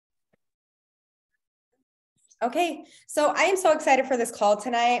Okay, so I am so excited for this call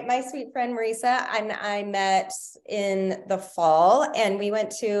tonight. My sweet friend Maresa and I met in the fall, and we went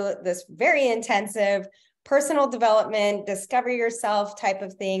to this very intensive personal development, discover yourself type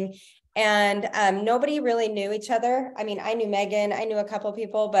of thing. And nobody really knew each other. I mean, I knew Megan, I knew a couple of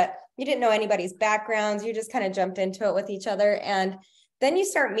people, but you didn't know anybody's backgrounds. You just kind of jumped into it with each other. And then you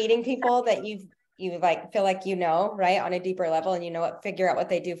start meeting people that you like feel like right, on a deeper level, and figure out what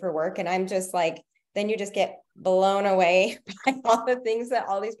they do for work. And I'm just like, then you just get blown away by all the things that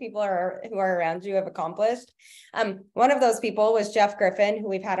all these people who are around you have accomplished. One of those people was Jeff Griffin, who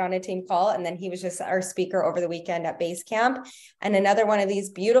we've had on a team call, and then he was just our speaker over the weekend at base camp. And another one of these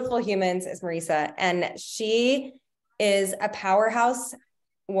beautiful humans is Maresa, and she is a powerhouse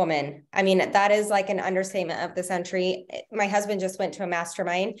woman. I mean, that is like an understatement of the century. My husband just went to a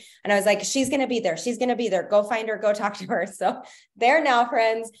mastermind, and I was like, she's going to be there. She's going to be there. Go find her, go talk to her. So they're now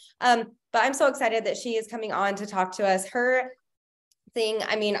friends. But I'm so excited that she is coming on to talk to us. Her thing,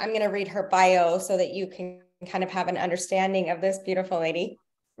 I mean, I'm going to read her bio so that you can kind of have an understanding of this beautiful lady,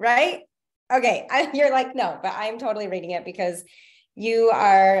 right? Okay, you're like, no, but I'm totally reading it because you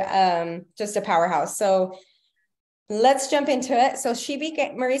are just a powerhouse. So let's jump into it. So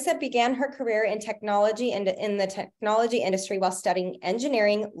Maresa began her career in technology and in the technology industry while studying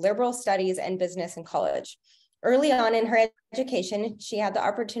engineering, liberal studies, and business in college. Early on in her education, she had the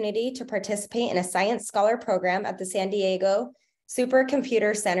opportunity to participate in a science scholar program at the San Diego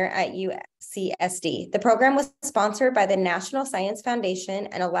Supercomputer Center at UCSD. The program was sponsored by the National Science Foundation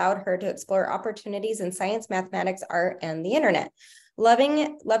and allowed her to explore opportunities in science, mathematics, art, and the internet,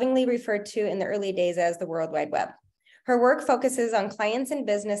 lovingly referred to in the early days as the World Wide Web. Her work focuses on clients and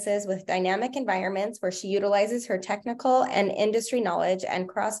businesses with dynamic environments where she utilizes her technical and industry knowledge and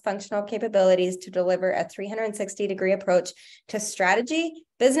cross-functional capabilities to deliver a 360-degree approach to strategy,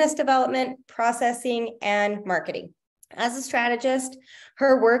 business development, processing, and marketing. As a strategist,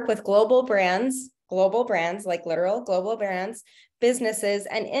 her work with global brands, like literal global brands, businesses,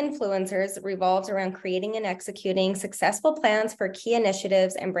 and influencers revolves around creating and executing successful plans for key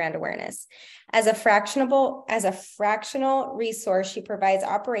initiatives and brand awareness. As a fractional resource, she provides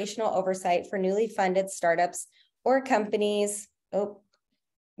operational oversight for newly funded startups or companies.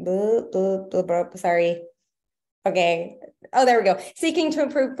 Sorry. Okay. Oh, there we go. Seeking to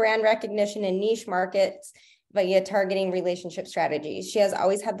improve brand recognition in niche markets via targeting relationship strategies. She has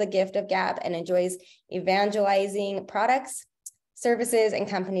always had the gift of gab and enjoys evangelizing products, services, and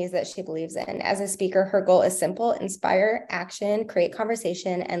companies that she believes in. As a speaker, her goal is simple: inspire action, create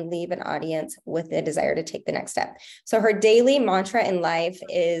conversation, and leave an audience with a desire to take the next step. So her daily mantra in life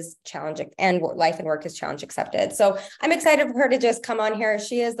is challenge, and life and work is challenge accepted. So I'm excited for her to just come on here.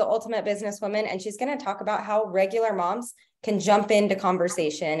 She is the ultimate businesswoman, and she's going to talk about how regular moms can jump into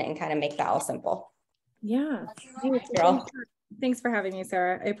conversation and kind of make that all simple. Yeah. Thanks for having me,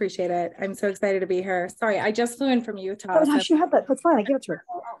 Sarah. I appreciate it. I'm so excited to be here. Sorry, I just flew in from Utah. Oh, no, she had that. That's fine. I give it to her.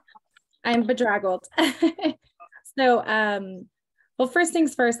 I'm bedraggled. So, well, first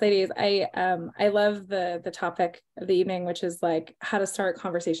things first, ladies, I love the topic of the evening, which is like how to start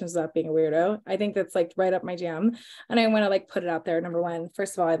conversations without being a weirdo. I think that's like right up my jam. And I want to like put it out there. Number one,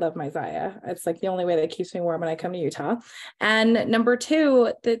 first of all, I love my Zaya. It's like the only way that keeps me warm when I come to Utah. And number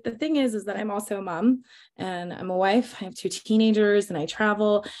two, the thing is that I'm also a mom and I'm a wife. I have 2 teenagers and I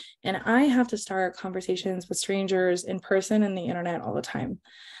travel, and I have to start conversations with strangers in person and the internet all the time.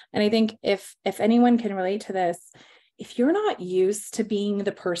 And I think if anyone can relate to this, if you're not used to being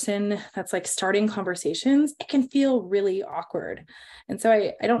the person that's like starting conversations, it can feel really awkward. And so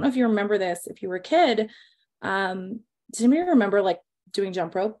I don't know if you remember this, if you were a kid, does anybody remember like doing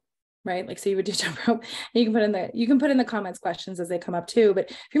jump rope, right? Like, so you would do jump rope, and you can put in the comments questions as they come up too.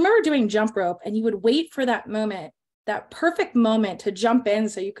 But if you remember doing jump rope and you would wait for that moment, that perfect moment to jump in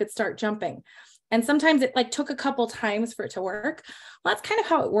so you could start jumping. And sometimes it like took a couple times for it to work. Well, that's kind of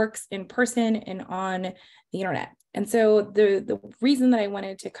how it works in person and on the internet. And so the reason that I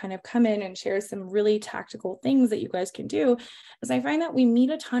wanted to kind of come in and share some really tactical things that you guys can do is I find that we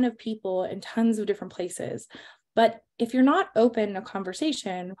meet a ton of people in tons of different places. But if you're not open to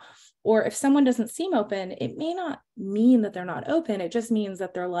conversation, or if someone doesn't seem open, it may not mean that they're not open. It just means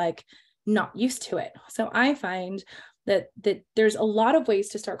that they're like not used to it. So I find that there's a lot of ways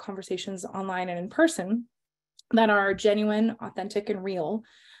to start conversations online and in person that are genuine, authentic, and real.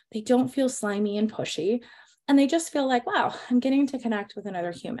 They don't feel slimy and pushy. And they just feel like, wow, I'm getting to connect with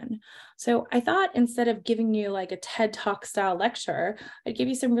another human. So I thought instead of giving you like a TED Talk style lecture, I'd give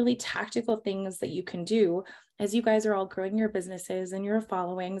you some really tactical things that you can do as you guys are all growing your businesses and your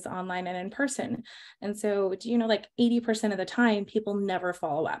followings online and in person. And so, do you know, like 80% of the time, people never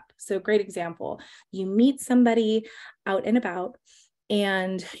follow up. So, great example, you meet somebody out and about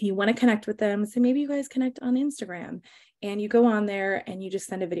and you want to connect with them. So maybe you guys connect on Instagram and you go on there and you just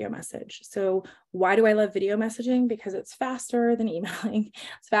send a video message. So why do I love video messaging? Because it's faster than emailing,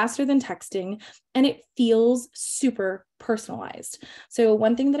 it's faster than texting, and it feels super personalized. So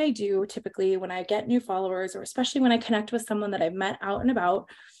one thing that I do typically when I get new followers, or especially when I connect with someone that I've met out and about,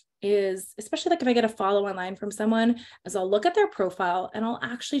 is, especially like if I get a follow online from someone, is I'll look at their profile and I'll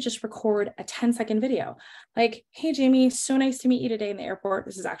actually just record a 10-second video. Like, hey, Jamie, so nice to meet you today in the airport.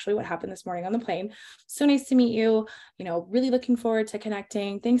 This is actually what happened this morning on the plane. So nice to meet you. You know, really looking forward to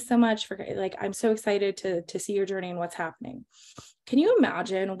connecting. Thanks so much for, like, I'm so excited to see your journey and what's happening. Can you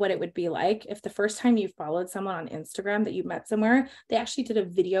imagine what it would be like if the first time you followed someone on Instagram that you met somewhere, they actually did a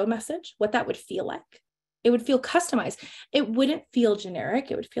video message, what that would feel like? It would feel customized. It wouldn't feel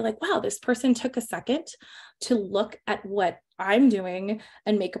generic. It would feel like, wow, this person took a second to look at what I'm doing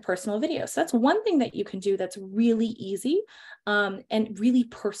and make a personal video. So that's one thing that you can do that's really easy and really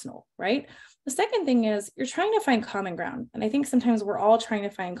personal, right? The second thing is you're trying to find common ground. And I think sometimes we're all trying to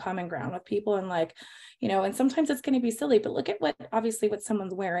find common ground with people, and like, you know, and sometimes it's going to be silly, but look at what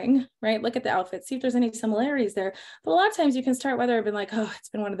someone's wearing, right? Look at the outfit, see if there's any similarities there. But a lot of times you can start whether I've been like, oh, it's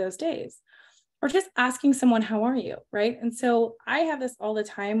been one of those days. Or just asking someone, how are you, right? And so I have this all the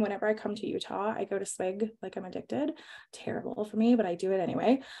time. Whenever I come to Utah, I go to swig like I'm addicted. Terrible for me, but I do it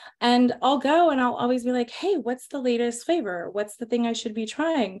anyway. And I'll go and I'll always be like, hey, what's the latest flavor? What's the thing I should be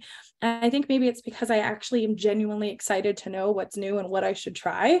trying? And I think maybe it's because I actually am genuinely excited to know what's new and what I should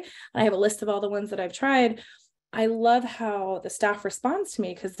try. And I have a list of all the ones that I've tried. I love how the staff responds to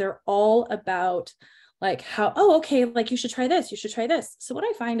me because they're all about like how, oh, okay, like you should try this, you should try this. So what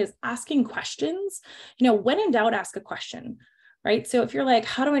I find is asking questions, you know, when in doubt, ask a question, right? So if you're like,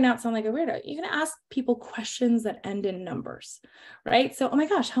 how do I not sound like a weirdo? You can ask people questions that end in numbers, right? So, oh my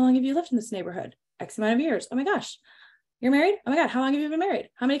gosh, how long have you lived in this neighborhood? X amount of years. Oh my gosh, you're married? Oh my God, how long have you been married?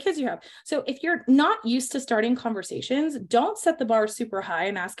 How many kids do you have? So if you're not used to starting conversations, don't set the bar super high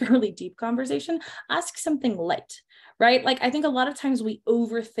and ask a really deep conversation. Ask something light, right? Like I think a lot of times we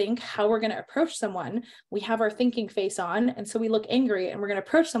overthink how we're going to approach someone. We have our thinking face on, and so we look angry and we're going to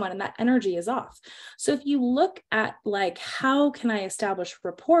approach someone and that energy is off. So if you look at like, how can I establish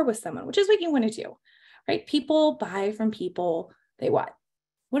rapport with someone, which is what you want to do, right? People buy from people. They what?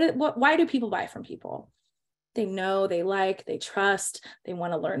 Why do people buy from people? They know, they like, they trust, they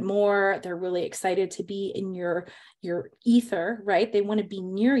want to learn more. They're really excited to be in your ether, right? They want to be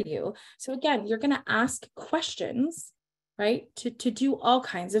near you. So again, you're going to ask questions, right? To do all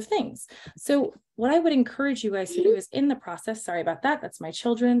kinds of things. So what I would encourage you guys to do is in the process, sorry about that. That's my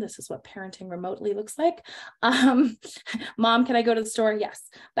children. This is what parenting remotely looks like. Mom, can I go to the store? Yes.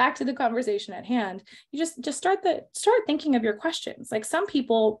 Back to the conversation at hand. You just start thinking of your questions. Like some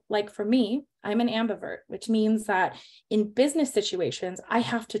people, like for me, I'm an ambivert, which means that in business situations, I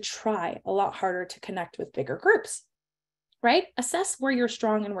have to try a lot harder to connect with bigger groups, right? Assess where you're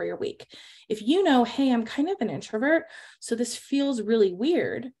strong and where you're weak. If you know, hey, I'm kind of an introvert, so this feels really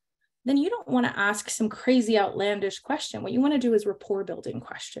weird, then you don't want to ask some crazy outlandish question. What you want to do is rapport building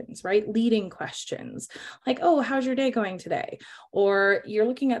questions, right? Leading questions like, oh, how's your day going today? Or you're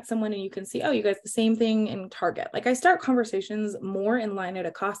looking at someone and you can see, oh, you guys, the same thing in Target. Like I start conversations more in line at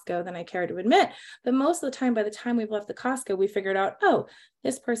a Costco than I care to admit. But most of the time, by the time we've left the Costco, we figured out, oh,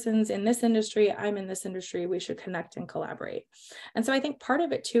 this person's in this industry, I'm in this industry, we should connect and collaborate. And so I think part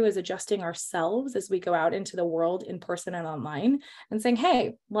of it too is adjusting ourselves as we go out into the world in person and online and saying,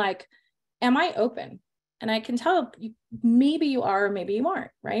 hey, like, am I open? And I can tell you, maybe you are, maybe you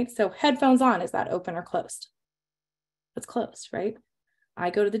aren't, right? So headphones on, is that open or closed? It's closed, right? I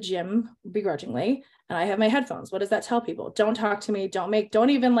go to the gym begrudgingly and I have my headphones. What does that tell people? Don't talk to me. Don't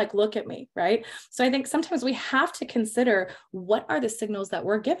even like look at me, right? So I think sometimes we have to consider what are the signals that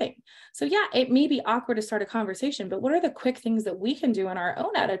we're giving. So yeah, it may be awkward to start a conversation, but what are the quick things that we can do in our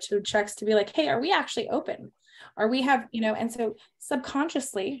own attitude checks to be like, hey, are we actually open? Or we have, you know, and so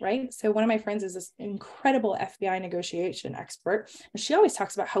subconsciously, right? So one of my friends is this incredible FBI negotiation expert. And she always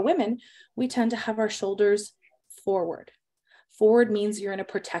talks about how women, we tend to have our shoulders forward. Forward means you're in a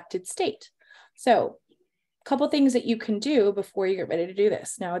protected state. So a couple of things that you can do before you get ready to do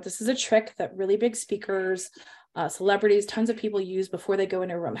this. Now, this is a trick that really big speakers, celebrities, tons of people use before they go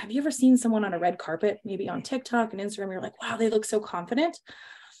into a room. Have you ever seen someone on a red carpet, maybe on TikTok and Instagram? You're like, wow, they look so confident.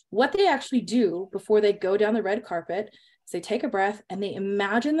 what they actually do before they go down the red carpet is they take a breath and they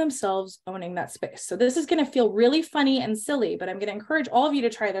imagine themselves owning that space. So this is going to feel really funny and silly, but I'm going to encourage all of you to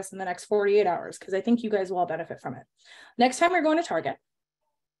try this in the next 48 hours because I think you guys will all benefit from it. Next time you're going to Target,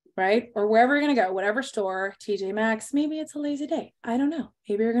 right? Or wherever you're going to go, whatever store, TJ Maxx, maybe it's a lazy day. I don't know.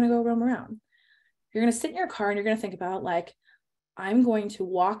 Maybe you're going to go roam around. You're going to sit in your car and you're going to think about like, I'm going to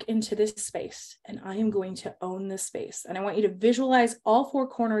walk into this space and I am going to own this space. And I want you to visualize all four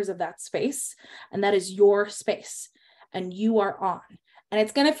corners of that space. And that is your space and you are on. And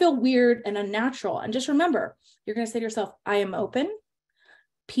it's going to feel weird and unnatural. And just remember, you're going to say to yourself, I am open.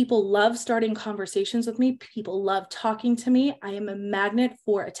 People love starting conversations with me. People love talking to me. I am a magnet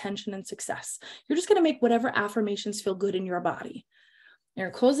for attention and success. You're just going to make whatever affirmations feel good in your body. You're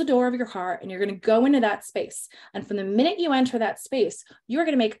going to close the door of your car and you're going to go into that space. And from the minute you enter that space, you're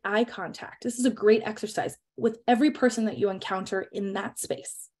going to make eye contact. This is a great exercise with every person that you encounter in that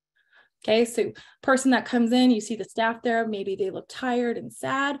space. Okay, so person that comes in, you see the staff there, maybe they look tired and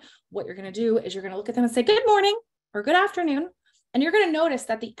sad. What you're going to do is you're going to look at them and say, good morning or good afternoon. And you're going to notice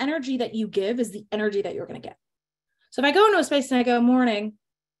that the energy that you give is the energy that you're going to get. So if I go into a space and I go, morning,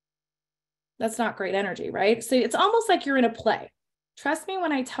 that's not great energy, right? So it's almost like you're in a play. Trust me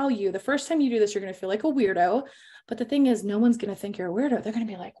when I tell you, the first time you do this, you're going to feel like a weirdo. But the thing is, no one's going to think you're a weirdo. They're going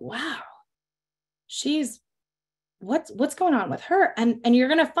to be like, wow, what's going on with her? And you're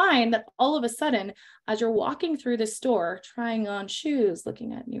going to find that all of a sudden, as you're walking through the store, trying on shoes,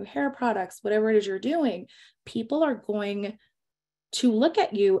 looking at new hair products, whatever it is you're doing, people are going to look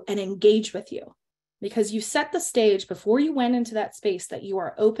at you and engage with you because you set the stage before you went into that space that you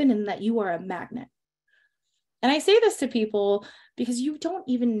are open and that you are a magnet. And I say this to people because you don't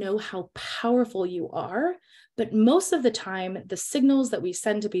even know how powerful you are. But most of the time, the signals that we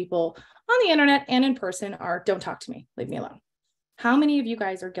send to people on the internet and in person are, don't talk to me, leave me alone. How many of you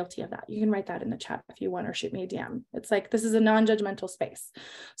guys are guilty of that? You can write that in the chat if you want or shoot me a DM. It's like, this is a non-judgmental space.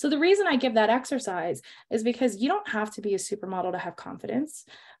 So the reason I give that exercise is because you don't have to be a supermodel to have confidence.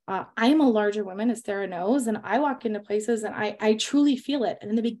 I am a larger woman, as Sarah knows, and I walk into places and I truly feel it. And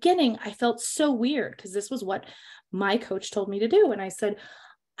in the beginning, I felt so weird because this was what my coach told me to do. And I said,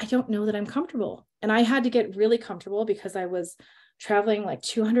 I don't know that I'm comfortable. And I had to get really comfortable because I was traveling like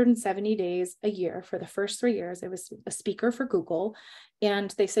 270 days a year for the first 3 years. I was a speaker for Google. And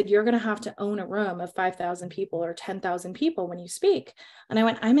they said, you're going to have to own a room of 5,000 people or 10,000 people when you speak. And I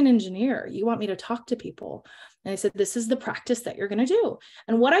went, I'm an engineer. You want me to talk to people? And I said, this is the practice that you're going to do.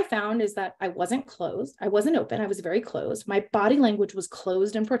 And what I found is that I wasn't closed. I wasn't open. I was very closed. My body language was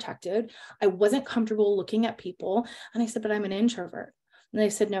closed and protected. I wasn't comfortable looking at people. And I said, but I'm an introvert. And they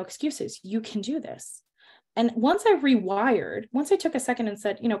said, no excuses. You can do this. And once I took a second and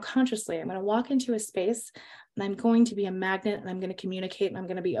said, consciously, I'm going to walk into a space and I'm going to be a magnet and I'm going to communicate and I'm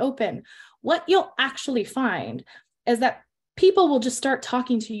going to be open. What you'll actually find is that people will just start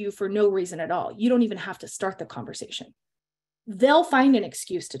talking to you for no reason at all. You don't even have to start the conversation. They'll find an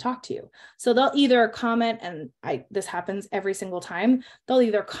excuse to talk to you. So they'll either comment, and this happens every single time, they'll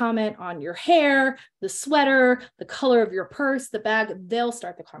either comment on your hair, the sweater, the color of your purse, the bag, they'll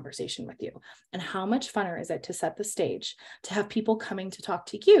start the conversation with you. And how much funner is it to set the stage, to have people coming to talk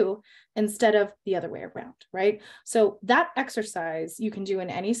to you instead of the other way around, right? So that exercise you can do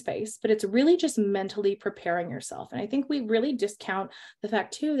in any space, but it's really just mentally preparing yourself. And I think we really discount the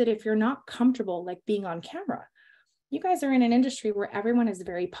fact too, that if you're not comfortable like being on camera, you guys are in an industry where everyone is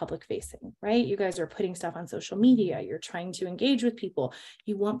very public facing, right? You guys are putting stuff on social media. You're trying to engage with people.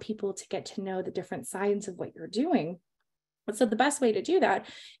 You want people to get to know the different sides of what you're doing. And so the best way to do that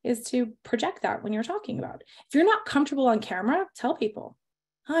is to project that when you're talking about it. If you're not comfortable on camera, tell people,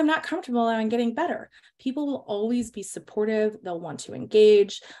 oh, I'm not comfortable and I'm getting better. People will always be supportive. They'll want to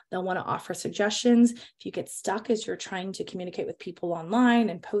engage. They'll want to offer suggestions. If you get stuck as you're trying to communicate with people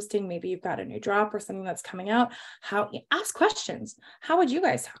online and posting, maybe you've got a new drop or something that's coming out, ask questions. How would you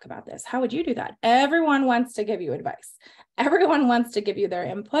guys talk about this? How would you do that? Everyone wants to give you advice. Everyone wants to give you their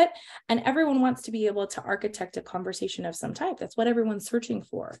input, and everyone wants to be able to architect a conversation of some type. That's what everyone's searching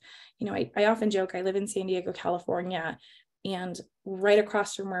for. I often joke, I live in San Diego, California, and right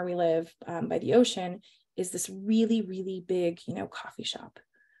across from where we live by the ocean is this really, really big, coffee shop.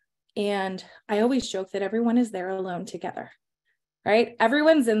 And I always joke that everyone is there alone together, right?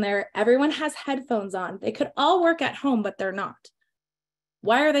 Everyone's in there. Everyone has headphones on. They could all work at home, but they're not.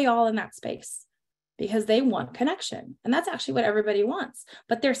 Why are they all in that space? Because they want connection. And that's actually what everybody wants,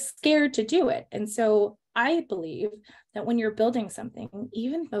 but they're scared to do it. And so I believe that when you're building something,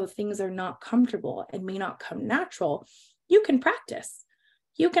 even though things are not comfortable and may not come natural, you can practice.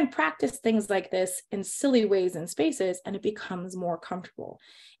 You can practice things like this in silly ways and spaces, and it becomes more comfortable.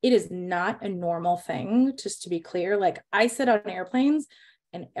 It is not a normal thing, just to be clear. Like, I sit on airplanes,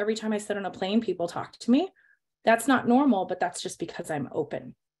 and every time I sit on a plane, people talk to me. That's not normal, but that's just because I'm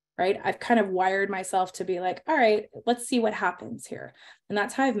open, right? I've kind of wired myself to be like, all right, let's see what happens here. And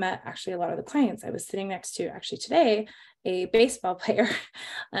that's how I've met actually a lot of the clients. I was sitting next to, actually today, a baseball player,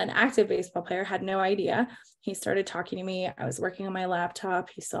 an active baseball player, had no idea. He started talking to me. I was working on my laptop.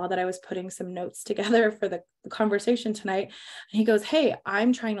 He saw that I was putting some notes together for the conversation tonight. And he goes, hey,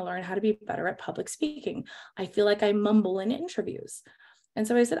 I'm trying to learn how to be better at public speaking. I feel like I mumble in interviews. And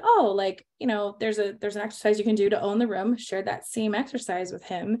so I said, oh, like, you know, there's an exercise you can do to own the room. Shared that same exercise with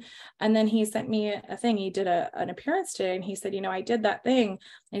him. And then he sent me a thing. He did an appearance today, and he said, you know, I did that thing. And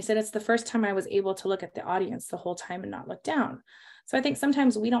he said, it's the first time I was able to look at the audience the whole time and not look down. So I think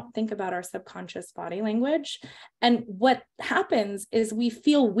sometimes we don't think about our subconscious body language. And what happens is we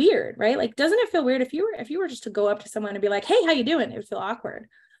feel weird, right? Like, doesn't it feel weird if you were just to go up to someone and be like, hey, how you doing? It would feel awkward.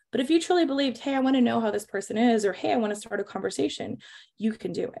 But if you truly believed, hey, I want to know how this person is, or hey, I want to start a conversation, you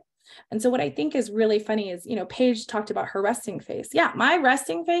can do it. And so what I think is really funny is, you know, Paige talked about her resting face. Yeah, my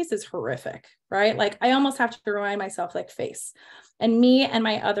resting face is horrific, right? Like, I almost have to remind myself, like, face. And me and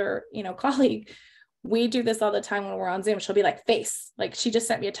my other, you know, colleague, we do this all the time when we're on Zoom. She'll be like, face. Like, she just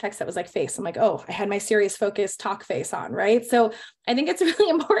sent me a text that was like, face. I'm like, oh, I had my serious focus talk face on, right? So I think it's really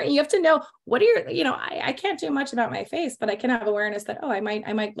important. You have to know, what are your, you know, I can't do much about my face, but I can have awareness that, oh, I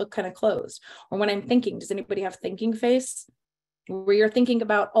might look kind of closed. Or when I'm thinking, does anybody have thinking face? Where you're thinking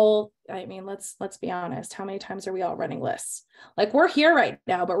about all, I mean, let's be honest. How many times are we all running lists? Like, we're here right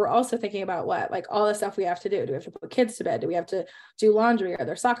now, but we're also thinking about what? Like, all the stuff we have to do. Do we have to put kids to bed? Do we have to do laundry? Are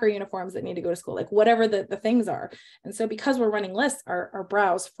there soccer uniforms that need to go to school? Like, whatever the things are. And so because we're running lists, our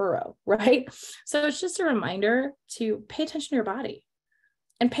brows furrow, right? So it's just a reminder to pay attention to your body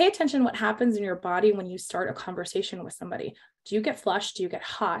and pay attention to what happens in your body when you start a conversation with somebody. Do you get flushed? Do you get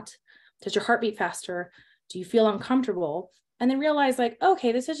hot? Does your heart beat faster? Do you feel uncomfortable? And then realize, like,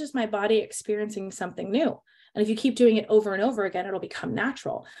 okay, this is just my body experiencing something new. And if you keep doing it over and over again, it'll become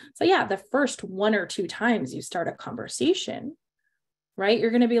natural. So yeah, the first 1 or 2 times you start a conversation, right?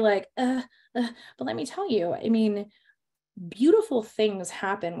 You're going to be like, but let me tell you, I mean, beautiful things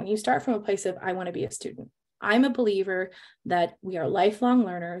happen when you start from a place of, I want to be a student. I'm a believer that we are lifelong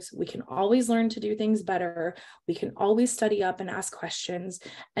learners. We can always learn to do things better. We can always study up and ask questions.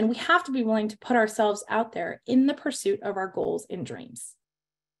 And we have to be willing to put ourselves out there in the pursuit of our goals and dreams.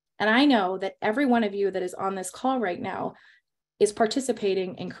 And I know that every one of you that is on this call right now is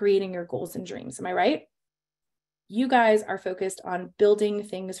participating in creating your goals and dreams. Am I right? You guys are focused on building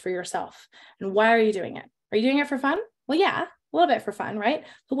things for yourself. And why are you doing it? Are you doing it for fun? Well, yeah, a little bit for fun, right?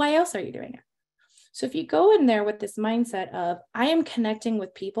 But why else are you doing it? So if you go in there with this mindset of, I am connecting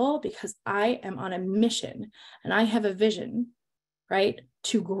with people because I am on a mission and I have a vision, right,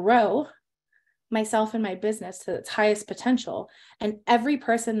 to grow myself and my business to its highest potential. And every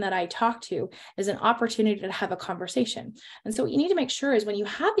person that I talk to is an opportunity to have a conversation. And so what you need to make sure is when you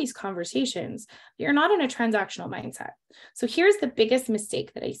have these conversations, you're not in a transactional mindset. So here's the biggest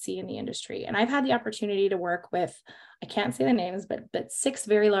mistake that I see in the industry. And I've had the opportunity to work with, I can't say the names, but 6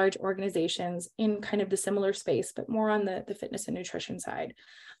 very large organizations in kind of the similar space, but more on the fitness and nutrition side.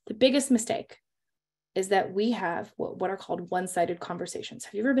 The biggest mistake is that we have what are called one-sided conversations.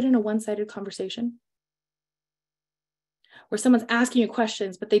 Have you ever been in a one-sided conversation where someone's asking you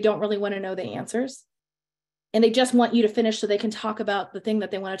questions, but they don't really want to know the answers? And they just want you to finish so they can talk about the thing that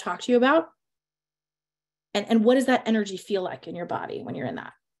they want to talk to you about? And what does that energy feel like in your body when you're in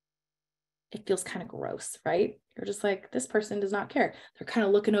that? It feels kind of gross, right? You're just like, this person does not care. They're kind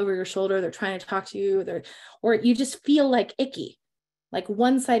of looking over your shoulder. They're trying to talk to you. Or you just feel like icky. Like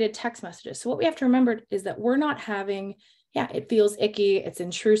one-sided text messages. So what we have to remember is that we're not having, it feels icky, it's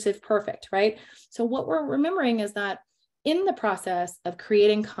intrusive, perfect, right? So what we're remembering is that in the process of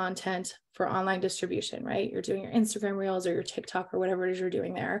creating content for online distribution, right? You're doing your Instagram Reels or your TikTok or whatever it is you're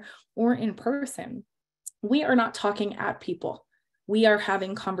doing there, or in person, we are not talking at people. We are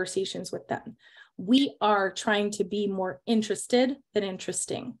having conversations with them. We are trying to be more interested than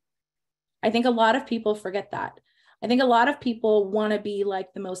interesting. I think a lot of people forget that. I think a lot of people want to be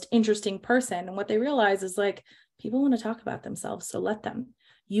like the most interesting person. And what they realize is, like, people want to talk about themselves. So let them.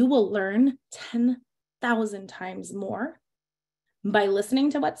 You will learn 10,000 times more by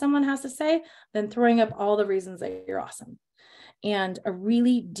listening to what someone has to say than throwing up all the reasons that you're awesome. And a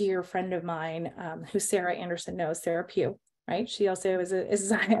really dear friend of mine, who Sarah Anderson knows, Sarah Pugh, right? She also is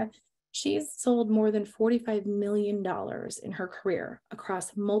a She's sold more than $45 million in her career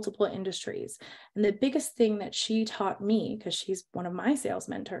across multiple industries. And the biggest thing that she taught me, because she's one of my sales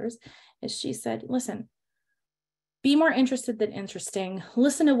mentors, is she said, listen, be more interested than interesting.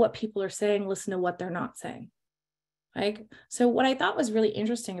 Listen to what people are saying, listen to what they're not saying. Like, so what I thought was really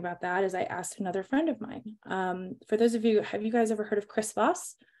interesting about that is I asked another friend of mine. For those of you, have you guys ever heard of Chris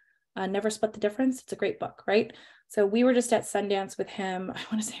Voss? Never Split the Difference. It's a great book, right? So we were just at Sundance with him. I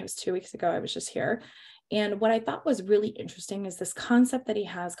want to say it was 2 weeks ago. I was just here. And what I thought was really interesting is this concept that he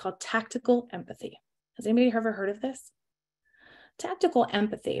has called tactical empathy. Has anybody ever heard of this? Tactical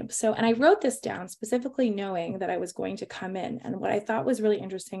empathy. So, and I wrote this down specifically knowing that I was going to come in. And what I thought was really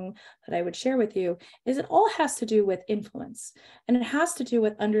interesting that I would share with you is it all has to do with influence. And it has to do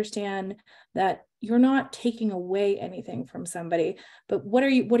with understand that you're not taking away anything from somebody, but what are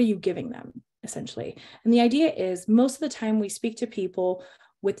you giving them essentially? And the idea is most of the time we speak to people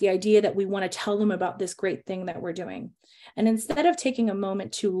with the idea that we want to tell them about this great thing that we're doing. And instead of taking a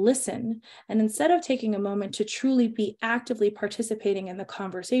moment to listen, and instead of taking a moment to truly be actively participating in the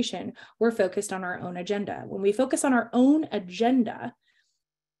conversation, we're focused on our own agenda. When we focus on our own agenda,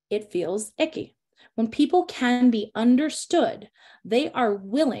 it feels icky. When people can be understood, they are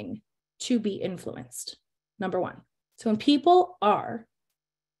willing to be influenced, number one. So when people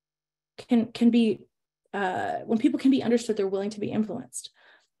can be understood, they're willing to be influenced.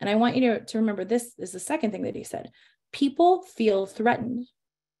 And I want you to remember this is the second thing that he said. People feel threatened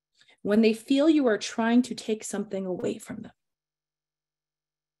when they feel you are trying to take something away from them.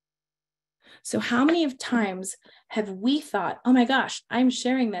 So how many of times have we thought, oh my gosh, I'm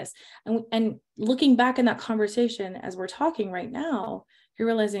sharing this. And looking back in that conversation as we're talking right now, you're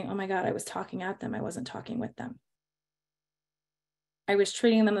realizing, oh my God, I was talking at them. I wasn't talking with them. I was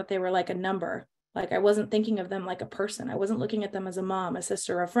treating them that they were like a number. Like I wasn't thinking of them like a person. I wasn't looking at them as a mom, a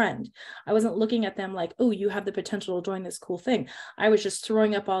sister, a friend. I wasn't looking at them like, oh, you have the potential to join this cool thing. I was just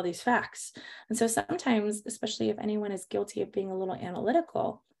throwing up all these facts. And so sometimes, especially if anyone is guilty of being a little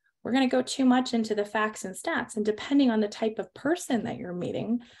analytical, we're going to go too much into the facts and stats. And depending on the type of person that you're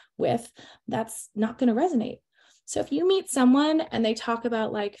meeting with, that's not going to resonate. So if you meet someone and they talk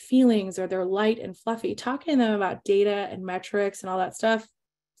about like feelings or they're light and fluffy, talking to them about data and metrics and all that stuff,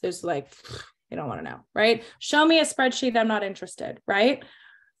 there's like, I don't want to know, right? Show me a spreadsheet. I'm not interested, right?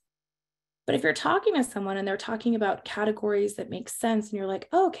 But if you're talking to someone and they're talking about categories that make sense and you're like,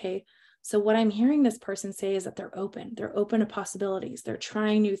 oh, okay, so what I'm hearing this person say is that they're open to possibilities. They're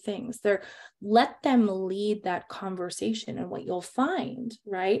trying new things. Let them lead that conversation. And what you'll find,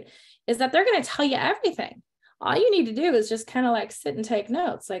 right, is that they're going to tell you everything. All you need to do is just kind of like sit and take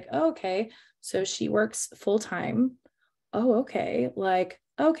notes like, oh, okay, so she works full time. Oh, okay. Like,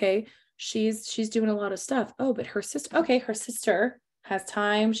 okay, she's doing a lot of stuff. Oh, but her sister has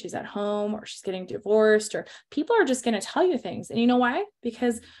time. She's at home or she's getting divorced, or people are just going to tell you things. And you know why?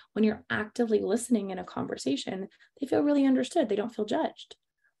 Because when you're actively listening in a conversation, they feel really understood. They don't feel judged.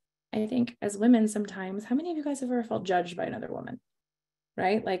 I think as women, sometimes, how many of you guys have ever felt judged by another woman?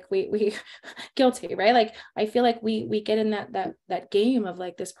 Right? Like we guilty, right? Like I feel like we get in that game of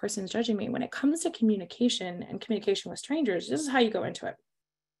like, this person's judging me. When it comes to communication and communication with strangers, this is how you go into it.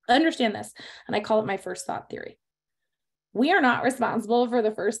 Understand this. And I call it my first thought theory. We are not responsible for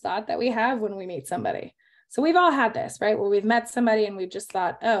the first thought that we have when we meet somebody. So we've all had this, right? Where we've met somebody and we've just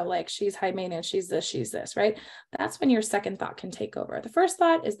thought, oh, like she's high maintenance, she's this, right? That's when your second thought can take over. The first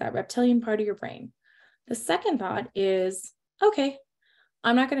thought is that reptilian part of your brain. The second thought is, okay,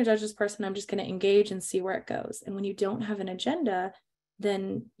 I'm not going to judge this person. I'm just going to engage and see where it goes. And when you don't have an agenda,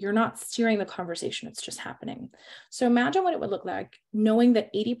 then you're not steering the conversation. It's just happening. So imagine what it would look like knowing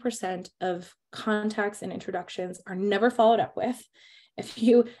that 80% of contacts and introductions are never followed up with. If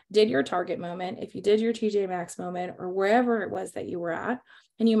you did your Target moment, if you did your TJ Maxx moment, or wherever it was that you were at,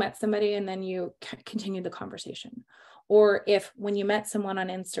 and you met somebody and then you continued the conversation. Or if when you met someone on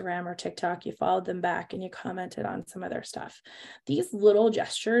Instagram or TikTok, you followed them back and you commented on some of their stuff. These little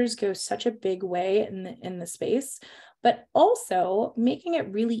gestures go such a big way in the space, but also making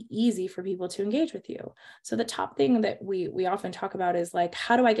it really easy for people to engage with you. So the top thing that we often talk about is like,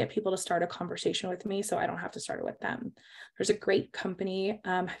 how do I get people to start a conversation with me so I don't have to start it with them? There's a great company.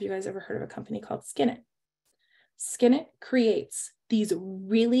 Have you guys ever heard of a company called Skin It? Skin It creates these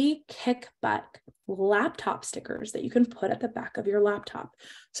really kick-butt laptop stickers that you can put at the back of your laptop.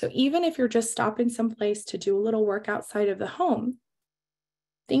 So even if you're just stopping someplace to do a little work outside of the home,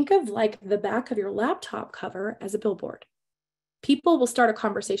 think of like the back of your laptop cover as a billboard. People will start a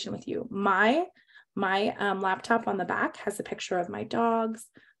conversation with you. My laptop on the back has a picture of my dogs,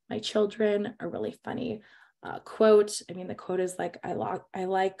 my children, a really funny quote. I mean, the quote is like, I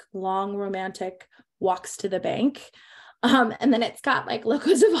like long romantic walks to the bank. And then it's got like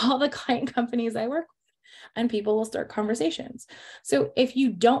logos of all the client companies I work with, and people will start conversations. So if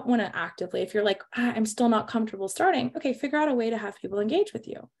you don't want to actively, if you're like, I'm still not comfortable starting, okay, figure out a way to have people engage with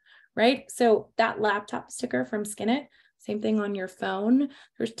you, right? So that laptop sticker from Skin, same thing on your phone.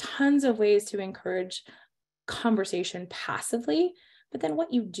 There's tons of ways to encourage conversation passively, but then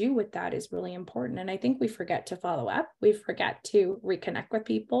what you do with that is really important. And I think we forget to follow up. We forget to reconnect with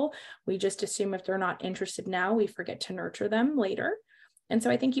people. We just assume if they're not interested now, we forget to nurture them later. And so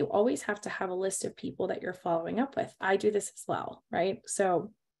I think you always have to have a list of people that you're following up with. I do this as well, right?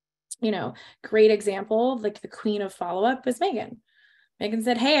 So, great example, like the queen of follow-up is Megan. Megan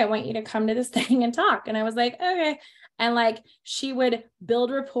said, hey, I want you to come to this thing and talk. And I was like, okay. And like, she would build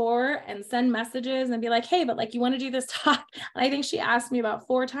rapport and send messages and be like, hey, but like, you want to do this talk? And I think she asked me about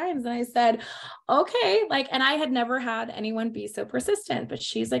 4 times. And I said, okay. Like, and I had never had anyone be so persistent, but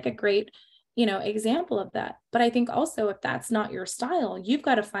she's like a great, example of that. But I think also if that's not your style, you've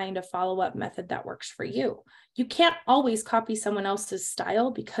got to find a follow-up method that works for you. You can't always copy someone else's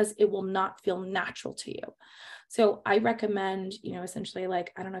style because it will not feel natural to you. So I recommend, essentially,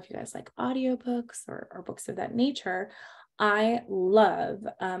 like, I don't know if you guys like audiobooks or books of that nature. I love,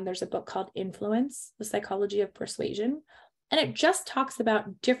 there's a book called Influence, The Psychology of Persuasion. And it just talks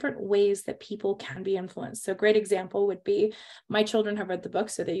about different ways that people can be influenced. So a great example would be, my children have read the book,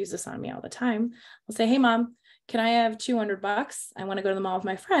 so they use this on me all the time. I'll say, hey, mom, can I have $200? I want to go to the mall with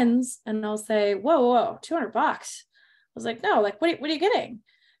my friends. And I'll say, whoa, $200. I was like, no, like, what are you getting?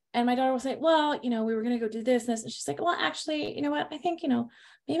 And my daughter will say, well, we were going to go do this and this. And she's like, well, actually, you know what? I think,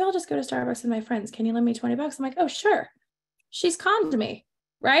 maybe I'll just go to Starbucks with my friends. Can you lend me $20? I'm like, oh, sure. She's conned me,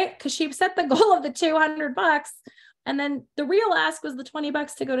 right? Because she set the goal of the $200. And then the real ask was the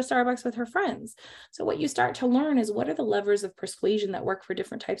 $20 to go to Starbucks with her friends. So what you start to learn is, what are the levers of persuasion that work for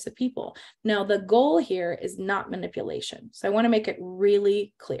different types of people? Now, the goal here is not manipulation. So I want to make it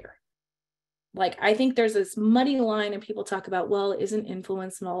really clear. Like, I think there's this muddy line and people talk about, well, isn't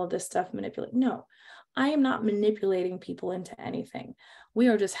influence and all of this stuff manipulate? No, I am not manipulating people into anything. We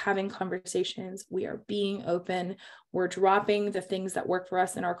are just having conversations. We are being open. We're dropping the things that work for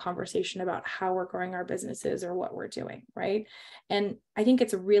us in our conversation about how we're growing our businesses or what we're doing, right? And I think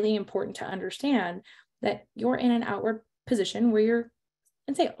it's really important to understand that you're in an outward position where you're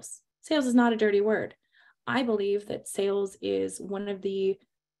in sales. Sales is not a dirty word. I believe that sales is one of the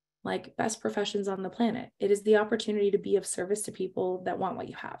best professions on the planet. It is the opportunity to be of service to people that want what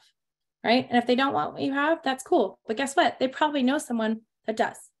you have, right? And if they don't want what you have, that's cool. But guess what? They probably know someone that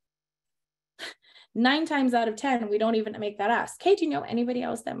does. 9 times out of 10, we don't even make that ask. Hey, do you know anybody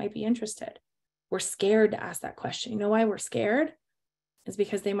else that might be interested? We're scared to ask that question. You know why we're scared? Is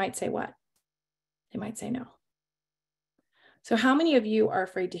because they might say what? They might say no. So how many of you are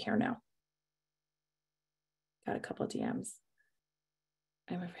afraid to hear no? Got a couple of DMs.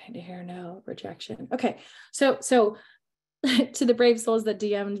 I'm afraid to hear no, rejection. Okay. So to the brave souls that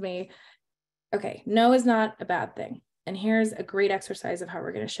DM'd me, okay, no is not a bad thing. And here's a great exercise of how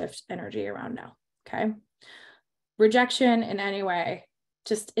we're going to shift energy around now. Okay. Rejection in any way,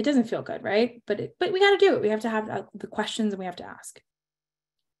 just, it doesn't feel good, right? But we got to do it. We have to have the questions and we have to ask.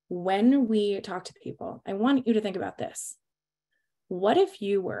 When we talk to people, I want you to think about this. What if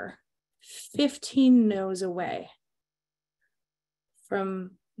you were 15 no's away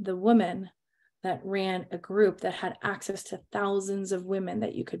from the woman that ran a group that had access to thousands of women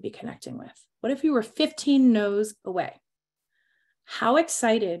that you could be connecting with? What if you were 15 no's away? How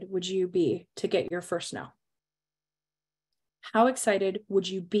excited would you be to get your first no? How excited would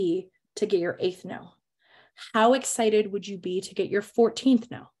you be to get your 8th no? How excited would you be to get your 14th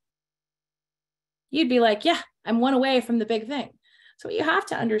no? You'd be like, yeah, I'm 1 away from the big thing. So what you have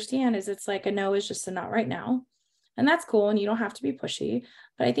to understand is, it's like a no is just a not right now. And that's cool. And you don't have to be pushy,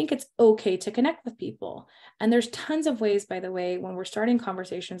 but I think it's okay to connect with people. And there's tons of ways, by the way, when we're starting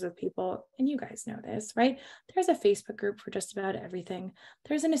conversations with people, and you guys know this, right? There's a Facebook group for just about everything.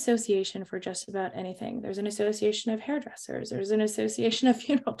 There's an association for just about anything. There's an association of hairdressers. There's an association of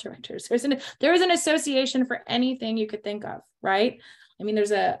funeral directors. There is an association for anything you could think of, right? I mean,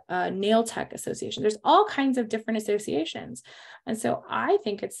 there's a nail tech association. There's all kinds of different associations. And so I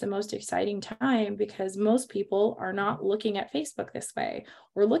think it's the most exciting time, because most people are not looking at Facebook this way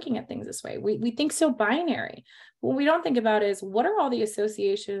or looking at things this way. We think so binary. What we don't think about is, what are all the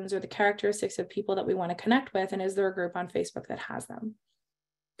associations or the characteristics of people that we want to connect with? And is there a group on Facebook that has them?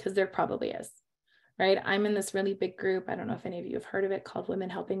 Because there probably is, right? I'm in this really big group. I don't know if any of you have heard of it, called Women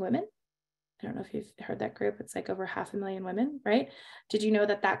Helping Women. I don't know if you've heard that group. It's like over 500,000 women, right? Did you know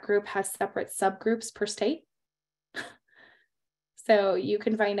that that group has separate subgroups per state? So you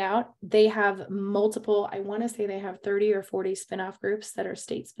can find out. They have multiple, I want to say they have 30 or 40 spinoff groups that are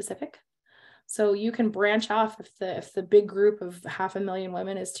state specific. So you can branch off if the big group of 500,000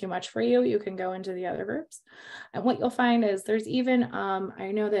 women is too much for you, you can go into the other groups. And what you'll find is there's even,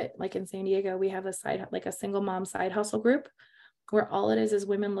 I know that like in San Diego, we have a single mom side hustle group where all it is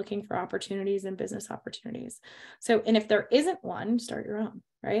women looking for opportunities and business opportunities. So, and if there isn't one, start your own,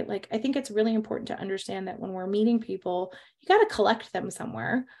 right? Like, I think it's really important to understand that when we're meeting people, you got to collect them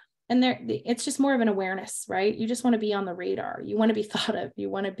somewhere. And it's just more of an awareness, right? You just want to be on the radar. You want to be thought of. You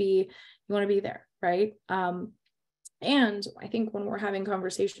want to be there, right? And I think when we're having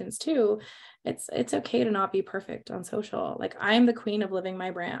conversations too, it's okay to not be perfect on social. Like, I'm the queen of living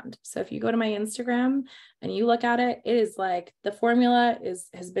my brand. So if you go to my Instagram and you look at it, it is like the formula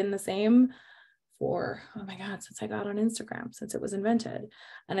has been the same for, oh my God, since I got on Instagram, since it was invented.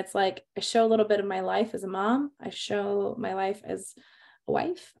 And it's like, I show a little bit of my life as a mom. I show my life as a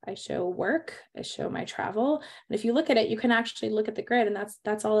wife. I show work. I show my travel. And if you look at it, you can actually look at the grid, and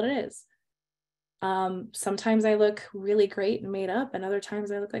that's all it is. Sometimes I look really great and made up, and other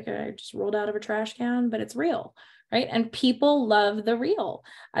times I look like I just rolled out of a trash can, but it's real, right? And people love the real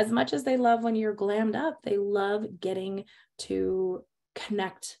as much as they love when you're glammed up. They love getting to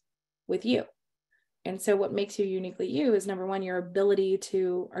connect with you. And so what makes you uniquely you is, number one, your ability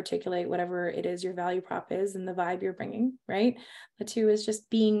to articulate whatever it is your value prop is and the vibe you're bringing, right? The two is just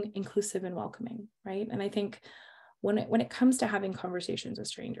being inclusive and welcoming, right? And I think when it comes to having conversations with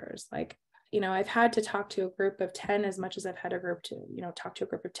strangers, like, I've had to talk to a group of 10 as much as I've had a group to, talk to a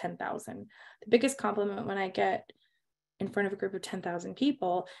group of 10,000. The biggest compliment when I get in front of a group of 10,000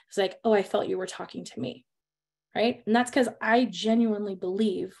 people is like, oh, I felt you were talking to me, right? And that's because I genuinely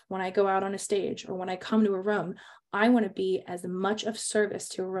believe when I go out on a stage or when I come to a room, I want to be as much of service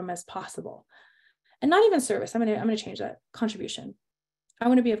to a room as possible. And not even service, I'm going to change that, contribution. I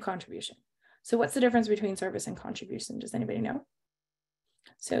want to be of contribution. So what's the difference between service and contribution? Does anybody know?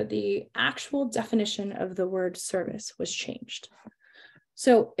 So the actual definition of the word service was changed.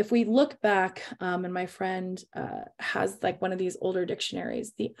 So if we look back, and my friend has like one of these older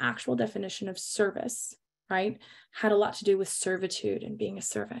dictionaries, the actual definition of service, right, had a lot to do with servitude and being a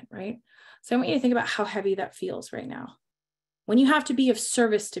servant, right? So I want you to think about how heavy that feels right now. When you have to be of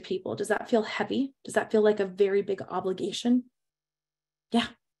service to people, does that feel heavy? Does that feel like a very big obligation? Yeah.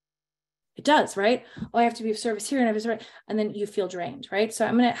 It does, right? Oh, I have to be of service here and I have to serve, and then you feel drained, right? So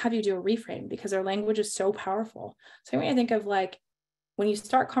I'm going to have you do a reframe because our language is so powerful. So I want you to think of like, when you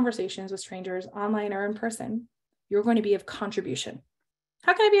start conversations with strangers online or in person, you're going to be of contribution.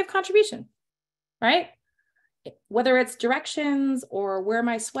 How can I be of contribution, right? Whether it's directions or where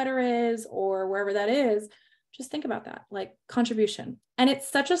my sweater is or wherever that is, just think about that, like contribution. And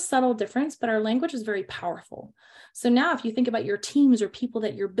it's such a subtle difference, but our language is very powerful. So now if you think about your teams or people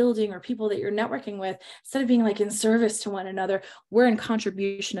that you're building or people that you're networking with, instead of being like in service to one another, we're in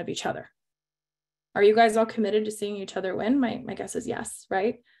contribution of each other. Are you guys all committed to seeing each other win? My guess is yes,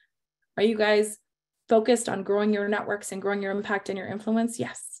 right? Are you guys focused on growing your networks and growing your impact and your influence?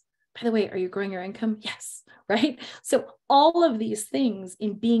 Yes. By the way, are you growing your income? Yes, right? So all of these things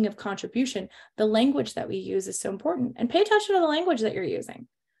in being of contribution, the language that we use is so important. And pay attention to the language that you're using.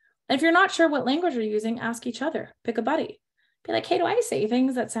 And if you're not sure what language you're using, ask each other. Pick a buddy. Be like, hey, do I say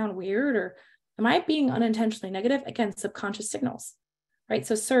things that sound weird? Or am I being unintentionally negative? Again, subconscious signals, right?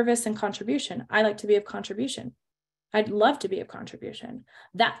 So service and contribution. I like to be of contribution. I'd love to be of contribution.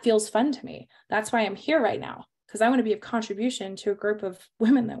 That feels fun to me. That's why I'm here right now, because I want to be of contribution to a group of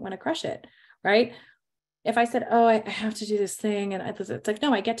women that want to crush it, right? If I said, oh, I have to do this thing, and it's like,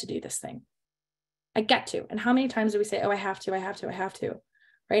 no, I get to do this thing. I get to. And how many times do we say, oh, I have to,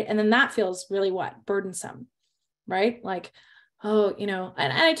 right? And then that feels really what? Burdensome, right? Like, oh,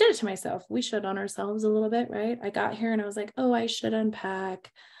 and I did it to myself. We should on ourselves a little bit, right? I got here and I was like, oh, I should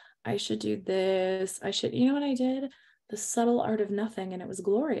unpack. I should do this. You know what I did? The subtle art of nothing. And it was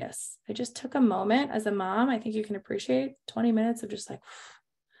glorious. I just took a moment as a mom. I think you can appreciate 20 minutes of just like,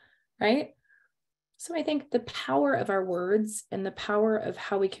 right? So I think the power of our words and the power of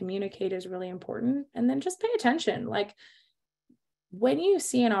how we communicate is really important. And then just pay attention. Like when you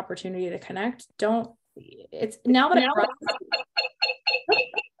see an opportunity to connect, it's now that I brought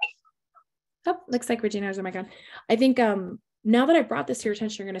looks like Regina's on my gun. I think now that I brought this to your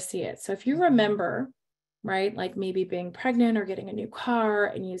attention, you're going to see it. So if you remember, right, like maybe being pregnant or getting a new car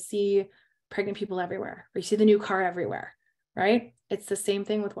and you see pregnant people everywhere, or you see the new car everywhere, right? It's the same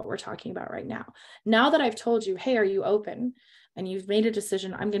thing with what we're talking about right now. Now that I've told you, hey, are you open? And you've made a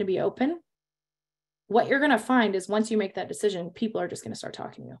decision, I'm going to be open. What you're going to find is once you make that decision, people are just going to start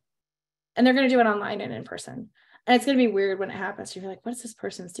talking to you. And they're going to do it online and in person. And it's going to be weird when it happens. You're like, what's this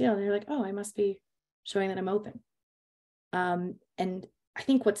person's deal? And you're like, oh, I must be showing that I'm open. And I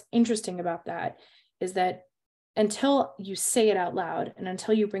think what's interesting about that is that until you say it out loud and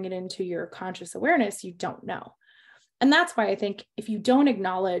until you bring it into your conscious awareness, you don't know. And that's why I think if you don't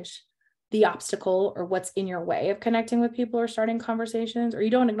acknowledge the obstacle or what's in your way of connecting with people or starting conversations, or you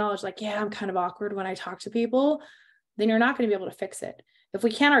don't acknowledge like, yeah, I'm kind of awkward when I talk to people, then you're not going to be able to fix it. If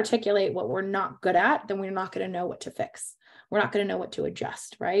we can't articulate what we're not good at, then we're not going to know what to fix. We're not going to know what to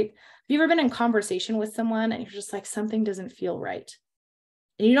adjust, right? Have you ever been in conversation with someone and you're just like, something doesn't feel right?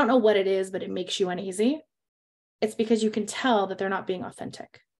 And you don't know what it is, but it makes you uneasy. It's because you can tell that they're not being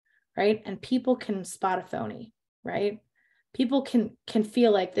authentic, right? And people can spot a phony, right? People can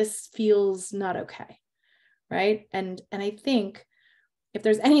feel like this feels not okay, right? And I think if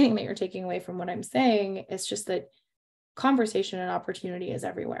there's anything that you're taking away from what I'm saying, it's just that conversation and opportunity is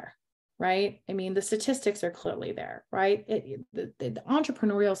everywhere, right? I mean, the statistics are clearly there, right? The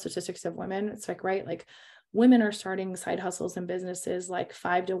entrepreneurial statistics of women, it's like, right, like women are starting side hustles and businesses like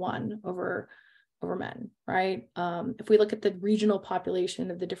 5 to 1 over men, right? If we look at the regional population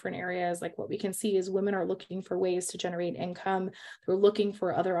of the different areas, like what we can see is women are looking for ways to generate income. They're looking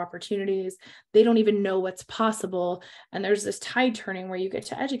for other opportunities. They don't even know what's possible. And there's this tide turning where you get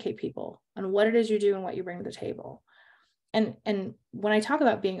to educate people on what it is you do and what you bring to the table. And when I talk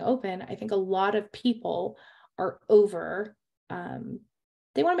about being open, I think a lot of people are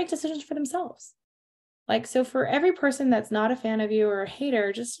they want to make decisions for themselves. Like, so for every person that's not a fan of you or a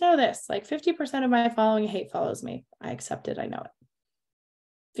hater, just know this, like 50% of my following hate follows me. I accept it. I know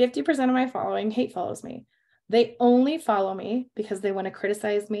it. 50% of my following hate follows me. They only follow me because they want to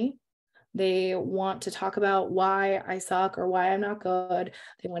criticize me. They want to talk about why I suck or why I'm not good.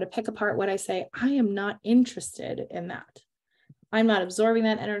 They want to pick apart what I say. I am not interested in that. I'm not absorbing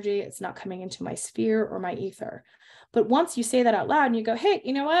that energy. It's not coming into my sphere or my ether. But once you say that out loud and you go, hey,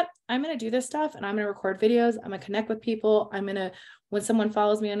 you know what? I'm going to do this stuff and I'm going to record videos. I'm going to connect with people. When someone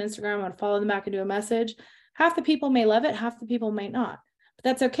follows me on Instagram, I'm going to follow them back and do a message. Half the people may love it. Half the people might not. But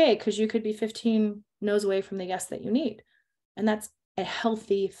that's okay, because you could be 15 no's away from the yes that you need. And that's a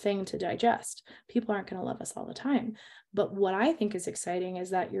healthy thing to digest. People aren't going to love us all the time. But what I think is exciting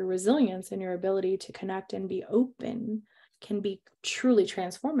is that your resilience and your ability to connect and be open can be truly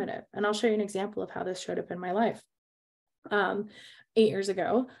transformative. And I'll show you an example of how this showed up in my life. 8 years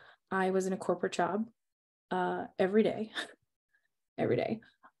ago, I was in a corporate job every day,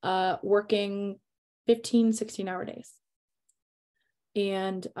 working 15, 16-hour days.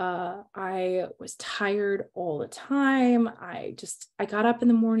 And I was tired all the time. I got up in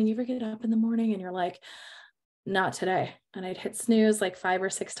the morning. You ever get up in the morning and you're like, not today. And I'd hit snooze like 5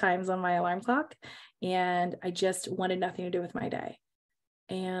 or 6 times on my alarm clock. And I just wanted nothing to do with my day.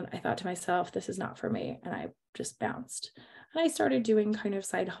 And I thought to myself, this is not for me. And I just bounced. And I started doing kind of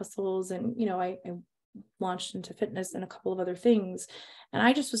side hustles. And, I launched into fitness and a couple of other things. And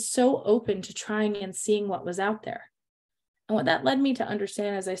I just was so open to trying and seeing what was out there. And what that led me to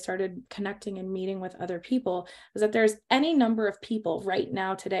understand as I started connecting and meeting with other people is that there's any number of people right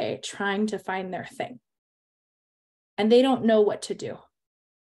now today trying to find their thing. And they don't know what to do.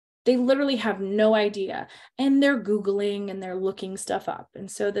 They literally have no idea. And they're Googling and they're looking stuff up. And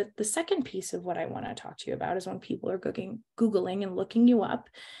so the second piece of what I want to talk to you about is when people are Googling and looking you up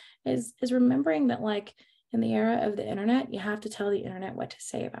is remembering that, like, in the era of the internet, you have to tell the internet what to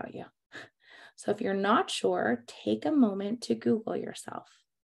say about you. So if you're not sure, take a moment to Google yourself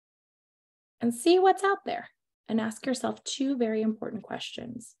and see what's out there and ask yourself 2 very important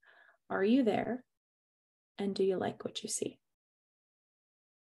questions. Are you there? And do you like what you see?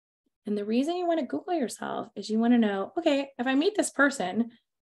 And the reason you want to Google yourself is you want to know, okay, if I meet this person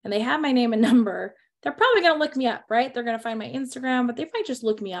and they have my name and number, they're probably going to look me up, right? They're going to find my Instagram, but they might just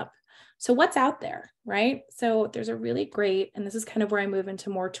look me up. So what's out there, right? So there's a really great, and this is kind of where I move into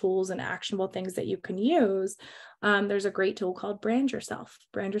more tools and actionable things that you can use. There's a great tool called Brand Yourself,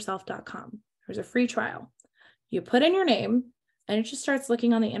 brandyourself.com. There's a free trial. You put in your name and it just starts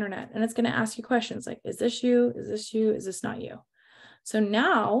looking on the internet, and it's going to ask you questions like, is this you? Is this you? Is this not you? So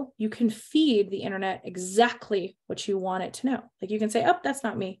now you can feed the internet exactly what you want it to know. Like you can say, oh, that's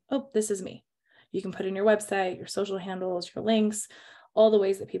not me. Oh, this is me. You can put in your website, your social handles, your links, all the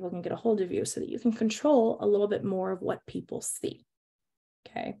ways that people can get a hold of you so that you can control a little bit more of what people see.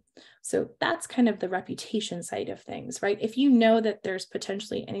 Okay. So that's kind of the reputation side of things, right? If you know that there's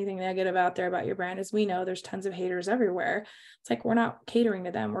potentially anything negative out there about your brand, as we know, there's tons of haters everywhere. It's like, we're not catering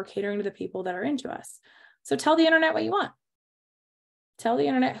to them. We're catering to the people that are into us. So tell the internet what you want. Tell the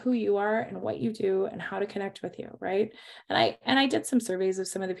internet who you are and what you do and how to connect with you, right? And I did some surveys of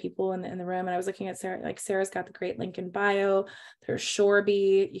some of the people in the room, and I was looking at Sarah. Like Sarah's got the great link in bio. There's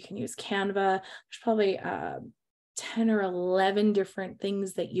Shoreby. You can use Canva. There's probably 10 or 11 different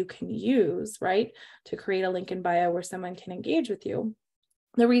things that you can use, right, to create a link in bio where someone can engage with you.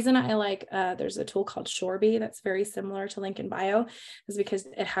 The reason I like, there's a tool called Shoreby that's very similar to link in bio, is because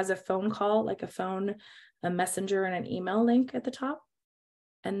it has a phone call, like a messenger and an email link at the top.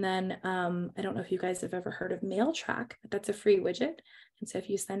 And then I don't know if you guys have ever heard of Mail Track, but that's a free widget. And so if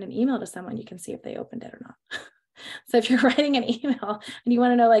you send an email to someone, you can see if they opened it or not. So if you're writing an email and you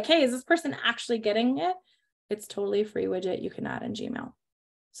want to know, like, hey, is this person actually getting it? It's totally a free widget you can add in Gmail.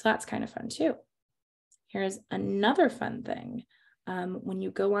 So that's kind of fun too. Here's another fun thing. When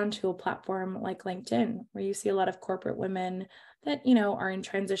you go onto a platform like LinkedIn, where you see a lot of corporate women that, are in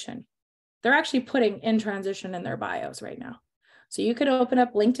transition, they're actually putting in transition in their bios right now. So you could open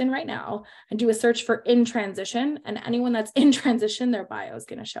up LinkedIn right now and do a search for in transition, and anyone that's in transition, their bio is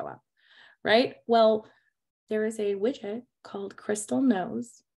going to show up, right? Well, there is a widget called Crystal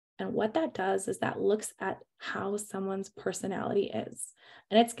Knows. And what that does is that looks at how someone's personality is.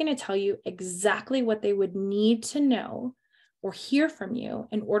 And it's going to tell you exactly what they would need to know or hear from you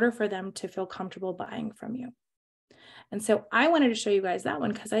in order for them to feel comfortable buying from you. And so I wanted to show you guys that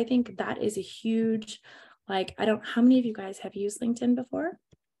one because I think that is a huge, how many of you guys have used LinkedIn before?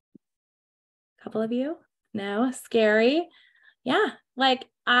 A couple of you? No? Scary? Yeah.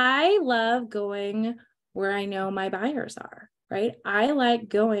 I love going where I know my buyers are, right? I like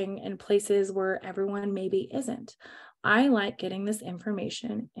going in places where everyone maybe isn't. I like getting this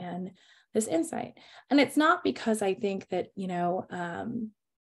information and this insight. And it's not because I think that, and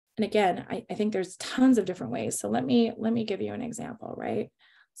again, I think there's tons of different ways. So let me give you an example, right?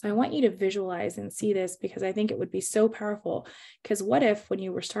 So I want you to visualize and see this because I think it would be so powerful. Because what if when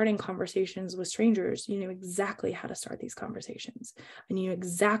you were starting conversations with strangers, you knew exactly how to start these conversations and you knew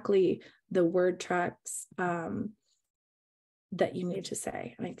exactly the word tracks that you need to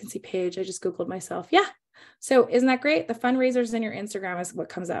say. And I can see Paige, I just Googled myself. Yeah. So isn't that great? The fundraisers in your Instagram is what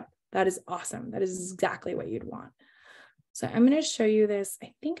comes up. That is awesome. That is exactly what you'd want. So I'm going to show you this.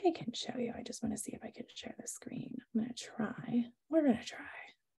 I think I can show you. I just want to see if I can share the screen. I'm going to try. We're going to try.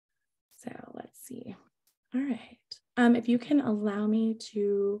 So let's see. All right. If you can allow me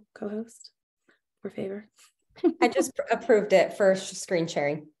to co-host for favor. I just approved it for screen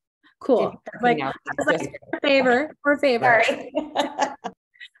sharing. Cool. For favor. Sorry.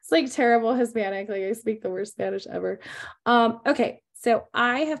 It's terrible Hispanic. I speak the worst Spanish ever. Okay. So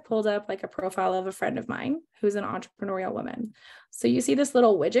I have pulled up a profile of a friend of mine who's an entrepreneurial woman. So you see this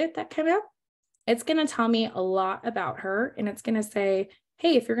little widget that came up? It's going to tell me a lot about her. And it's going to say,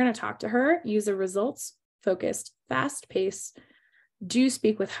 hey, if you're going to talk to her, use a results focused, fast pace, do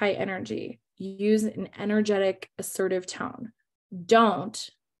speak with high energy, use an energetic, assertive tone. Don't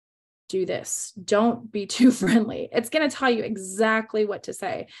do this. Don't be too friendly. It's going to tell you exactly what to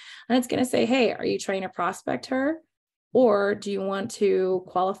say. And it's going to say, hey, are you trying to prospect her? Or do you want to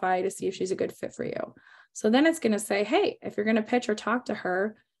qualify to see if she's a good fit for you? So then it's going to say, hey, if you're going to pitch or talk to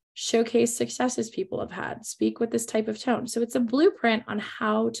her, showcase successes people have had, speak with this type of tone. So it's a blueprint on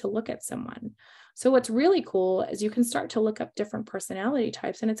how to look at someone. So what's really cool is you can start to look up different personality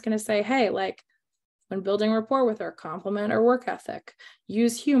types, and it's going to say, hey, when building rapport with her, compliment her work ethic,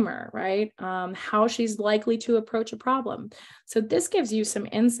 use humor, right? How she's likely to approach a problem. So this gives you some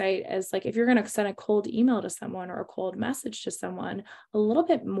insight as if you're going to send a cold email to someone or a cold message to someone, a little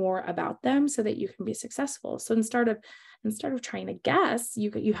bit more about them so that you can be successful. So instead of trying to guess,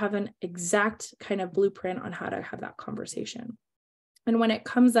 you have an exact kind of blueprint on how to have that conversation. And when it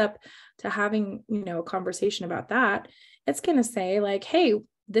comes up to having, a conversation about that, it's going to say hey,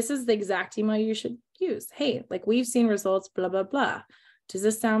 this is the exact email you should use. Hey, we've seen results, blah, blah, blah. Does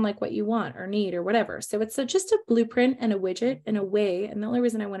this sound like what you want or need or whatever? So it's just a blueprint and a widget in a way. And the only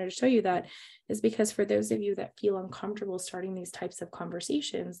reason I wanted to show you that is because for those of you that feel uncomfortable starting these types of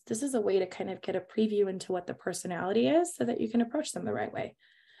conversations, this is a way to kind of get a preview into what the personality is so that you can approach them the right way.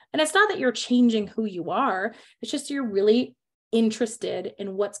 And it's not that you're changing who you are. It's just you're really interested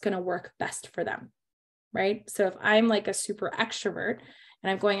in what's going to work best for them, right? So if I'm a super extrovert, and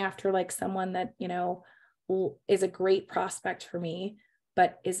I'm going after someone that, is a great prospect for me,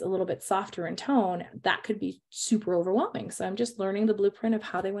 but is a little bit softer in tone, that could be super overwhelming. So I'm just learning the blueprint of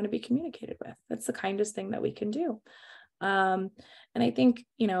how they want to be communicated with. That's the kindest thing that we can do. And I think,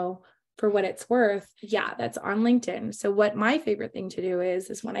 for what it's worth, yeah, that's on LinkedIn. So what my favorite thing to do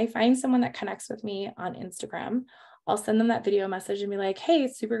is when I find someone that connects with me on Instagram, I'll send them that video message and be like, hey,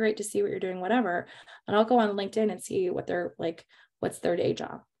 it's super great to see what you're doing, whatever. And I'll go on LinkedIn and see what they're what's their day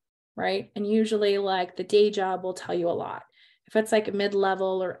job, right? And usually like the day job will tell you a lot. If it's like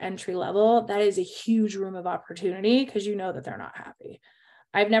mid-level or entry level, that is a huge room of opportunity because you know that they're not happy.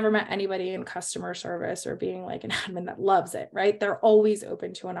 I've never met anybody in customer service or being like an admin that loves it, right? They're always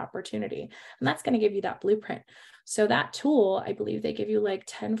open to an opportunity, and that's going to give you that blueprint. So that tool, I believe they give you like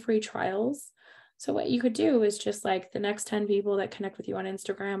 10 free trials. So what you could do is just like the next 10 people that connect with you on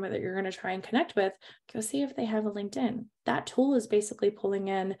Instagram or that you're going to try and connect with, go see if they have a LinkedIn. That tool is basically pulling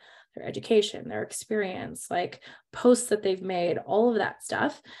in their education, their experience, like posts that they've made, all of that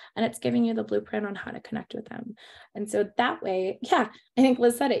stuff. And it's giving you the blueprint on how to connect with them. And so that way, yeah, I think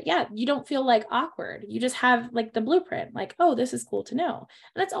Liz said it. Yeah, you don't feel like awkward. You just have like the blueprint, like, oh, this is cool to know.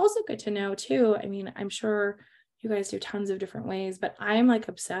 And it's also good to know too. I mean, I'm sure you guys do tons of different ways, but I'm like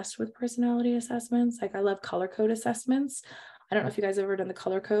obsessed with personality assessments. Like I love color code assessments. I don't know if you guys have ever done the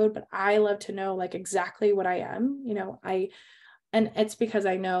color code, but I love to know like exactly what I am, and it's because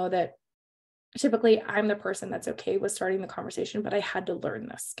I know that typically I'm the person that's okay with starting the conversation, but I had to learn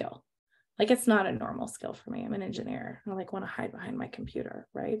this skill. Like it's not a normal skill for me. I'm an engineer. I like want to hide behind my computer,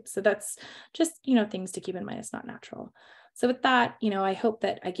 right? So that's just, things to keep in mind. It's not natural. So with that, I hope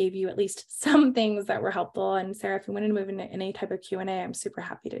that I gave you at least some things that were helpful. And Sarah, if you wanted to move into any type of Q&A, I'm super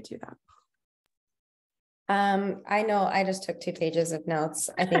happy to do that. I know I just took 2 pages of notes.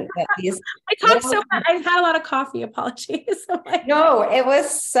 I think that these I talked so much. I've had a lot of coffee. Apologies. No, it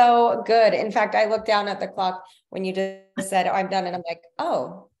was so good. In fact, I looked down at the clock when you just said, oh, I'm done. And I'm like,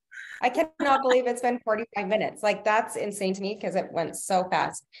 oh, I cannot believe it's been 45 minutes. Like that's insane to me because it went so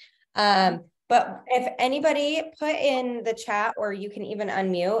fast. But if anybody put in the chat, or you can even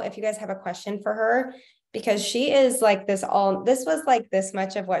unmute if you guys have a question for her, because she is like this was like this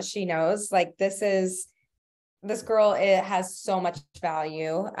much of what she knows. Like this girl, it has so much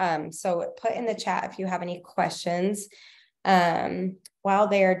value. So put in the chat if you have any questions. While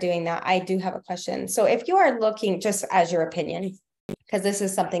they are doing that, I do have a question. So if you are looking, just as your opinion, because this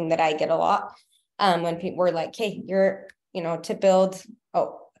is something that I get a lot, when people were like, hey, you're,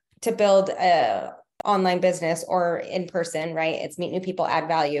 to build a online business or in person, right? It's meet new people, add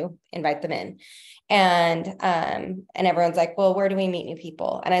value, invite them in. And everyone's like, well, where do we meet new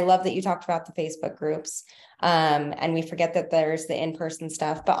people? And I love that you talked about the Facebook groups. And we forget that there's the in-person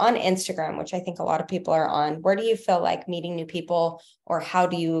stuff, but on Instagram, which I think a lot of people are on, where do you feel like meeting new people, or how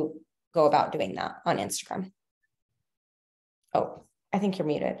do you go about doing that on Instagram? Oh, I think you're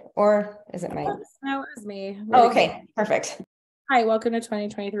muted, or is it my? No, it was me. Oh, okay, perfect. Hi, welcome to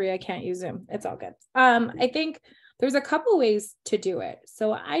 2023. I can't use Zoom. It's all good. I think there's a couple ways to do it.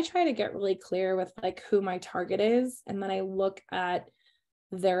 So I try to get really clear with like who my target is. And then I look at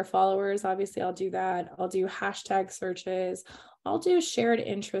their followers. Obviously, I'll do that. I'll do hashtag searches. I'll do shared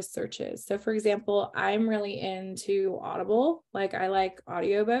interest searches. So for example, I'm really into Audible. Like I like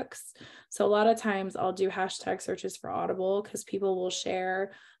audiobooks. So a lot of times I'll do hashtag searches for Audible because people will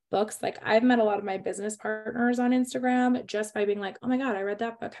share books. Like I've met a lot of my business partners on Instagram just by being like, oh my God, I read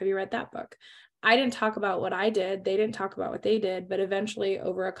that book. Have you read that book? I didn't talk about what I did. They didn't talk about what they did, but eventually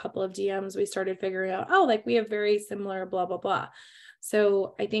over a couple of DMs, we started figuring out, oh, like we have very similar blah, blah, blah.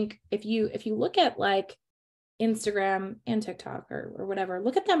 So I think if you look at like Instagram and TikTok or whatever,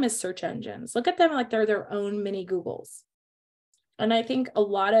 look at them as search engines, look at them like they're their own mini Googles. And I think a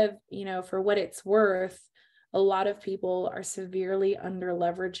lot of, for what it's worth, a lot of people are severely under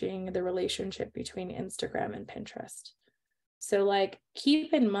leveraging the relationship between Instagram and Pinterest. So like,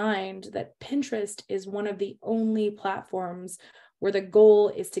 keep in mind that Pinterest is one of the only platforms where the goal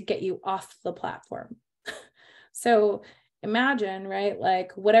is to get you off the platform. So imagine, right?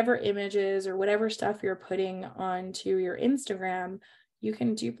 Like whatever images or whatever stuff you're putting onto your Instagram, you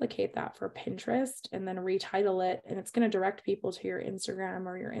can duplicate that for Pinterest and then retitle it. And it's going to direct people to your Instagram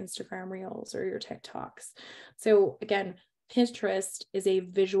or your Instagram Reels or your TikToks. So again, Pinterest is a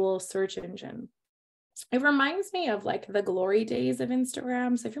visual search engine. It reminds me of like the glory days of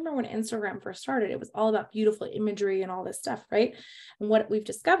Instagram. So if you remember when Instagram first started, it was all about beautiful imagery and all this stuff, right? And what we've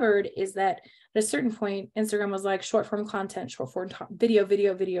discovered is that at a certain point, Instagram was like short form content, short form video.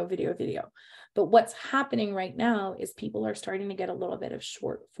 But what's happening right now is people are starting to get a little bit of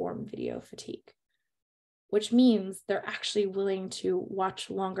short form video fatigue, which means they're actually willing to watch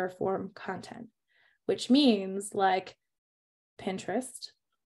longer form content, which means like Pinterest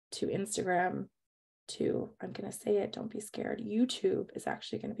to Instagram to, I'm going to say it, don't be scared, YouTube is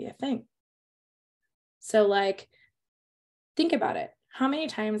actually going to be a thing. So like, think about it. How many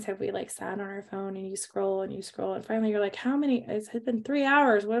times have we like sat on our phone and you scroll and finally you're like, it's been 3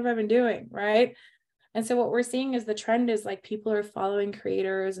 hours. What have I been doing? Right. And so what we're seeing is the trend is like people are following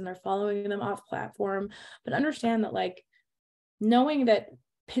creators and they're following them off platform, but understand that like knowing that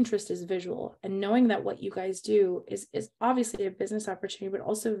Pinterest is visual and knowing that what you guys do is obviously a business opportunity, but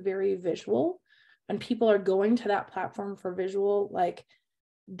also very visual, and people are going to that platform for visual, like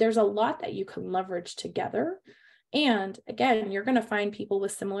there's a lot that you can leverage together. And again, you're going to find people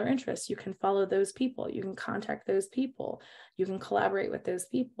with similar interests. You can follow those people, you can contact those people, you can collaborate with those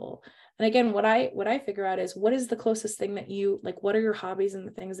people. And again, what I figure out is, what is the closest thing that you like, what are your hobbies and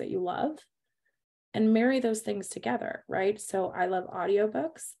the things that you love, and marry those things together, right? So I love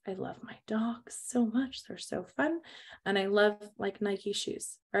audiobooks. I love my dogs so much. They're so fun. And I love like Nike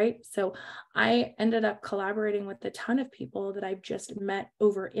shoes, right? So I ended up collaborating with a ton of people that I've just met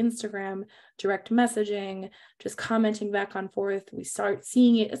over Instagram, direct messaging, just commenting back and forth. We start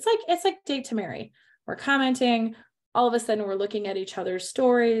seeing it. It's like date to marry. We're commenting. All of a sudden we're looking at each other's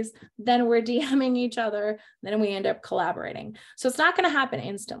stories, then we're DMing each other, then we end up collaborating. So it's not going to happen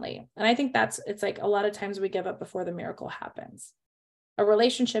instantly. And I think it's like a lot of times we give up before the miracle happens. A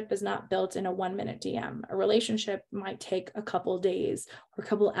relationship is not built in a 1-minute DM. A relationship might take a couple of days or a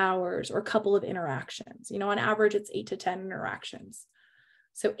couple of hours or a couple of interactions. On average, it's 8 to 10 interactions.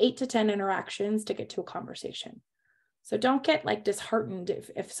 So 8 to 10 interactions to get to a conversation. So don't get like disheartened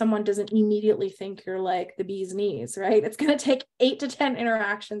if someone doesn't immediately think you're like the bee's knees, right? It's going to take 8 to 10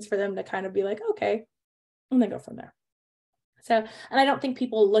 interactions for them to kind of be like, okay, and then go from there. So, and I don't think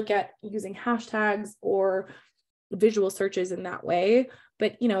people look at using hashtags or visual searches in that way,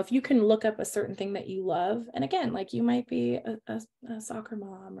 but if you can look up a certain thing that you love, and again, like you might be a soccer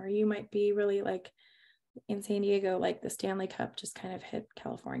mom, or you might be really like in San Diego, like the Stanley Cup just kind of hit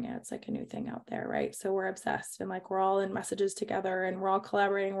California. It's like a new thing out there, right? So we're obsessed, and like we're all in messages together, and we're all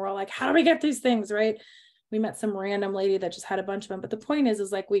collaborating. We're all like, how do we get these things, right? We met some random lady that just had a bunch of them. But the point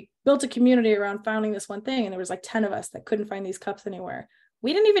is like we built a community around finding this one thing, and there was like 10 of us that couldn't find these cups anywhere.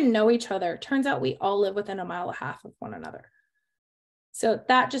 We didn't even know each other. Turns out we all live within 1.5 miles of one another. So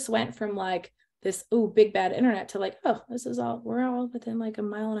that just went from like this, oh, big bad internet, to like, oh, we're all within like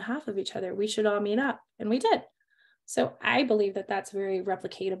 1.5 miles of each other. We should all meet up. And we did. So I believe that that's very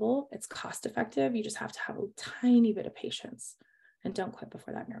replicatable. It's cost effective. You just have to have a tiny bit of patience, and don't quit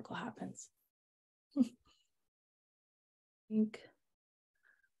before that miracle happens. I think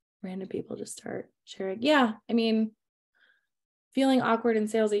random people just start sharing. Yeah. I mean, feeling awkward and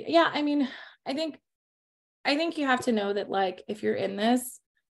salesy. Yeah. I mean, I think you have to know that like, if you're in this,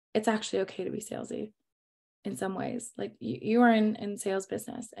 it's actually okay to be salesy in some ways. Like you are in sales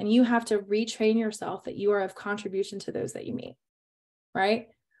business, and you have to retrain yourself that you are of contribution to those that you meet, right?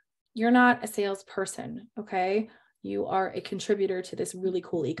 You're not a salesperson, okay? You are a contributor to this really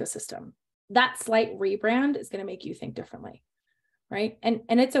cool ecosystem. That slight rebrand is going to make you think differently, right? And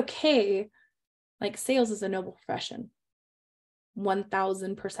it's okay. Like sales is a noble profession,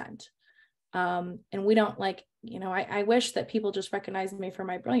 1000%. And we don't like, I wish that people just recognized me for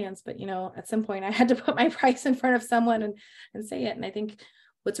my brilliance, but at some point I had to put my price in front of someone and say it. And I think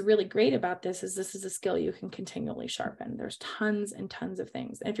what's really great about this is a skill you can continually sharpen. There's tons and tons of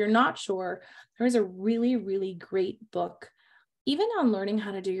things. And if you're not sure, there is a really, really great book, even on learning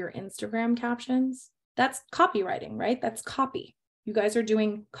how to do your Instagram captions. That's copywriting, right? That's copy. You guys are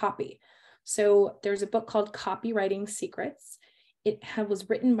doing copy. So there's a book called Copywriting Secrets. It was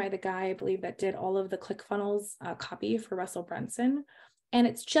written by the guy, I believe, that did all of the ClickFunnels copy for Russell Brunson. And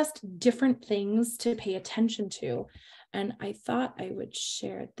it's just different things to pay attention to. And I thought I would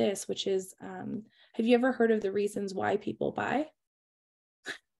share this, which is, have you ever heard of the reasons why people buy?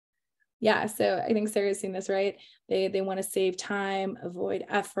 Yeah, so I think Sarah's seen this, right? They want to save time, avoid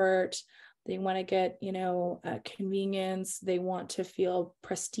effort. They want to get, convenience. They want to feel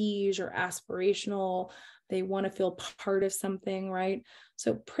prestige or aspirational. They want to feel part of something, right?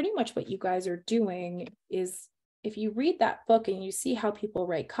 So pretty much what you guys are doing is, if you read that book and you see how people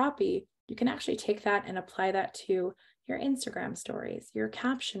write copy, you can actually take that and apply that to your Instagram stories, your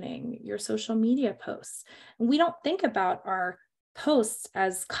captioning, your social media posts. And we don't think about our posts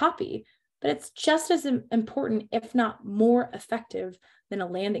as copy, but it's just as important, if not more effective, than a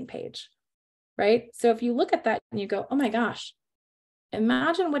landing page, right? So if you look at that and you go, oh my gosh,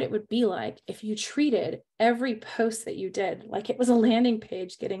 imagine what it would be like if you treated every post that you did like it was a landing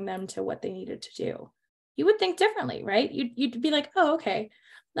page getting them to what they needed to do. You would think differently, right? You'd be like, oh, okay.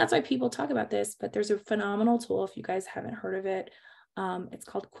 That's why people talk about this, but there's a phenomenal tool. If you guys haven't heard of it, it's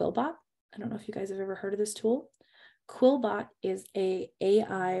called Quillbot. I don't know if you guys have ever heard of this tool. Quillbot is a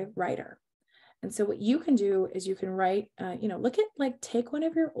AI writer. And so what you can do is you can write, look at take one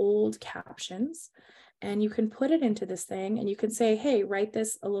of your old captions and you can put it into this thing and you can say, hey, write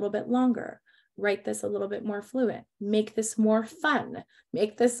this a little bit longer, write this a little bit more fluent, make this more fun,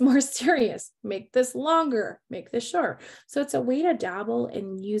 make this more serious, make this longer, make this short. So it's a way to dabble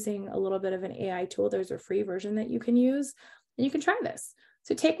in using a little bit of an AI tool. There's a free version that you can use, and you can try this.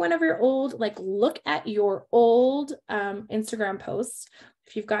 So take one of your old, like look at your old Instagram posts.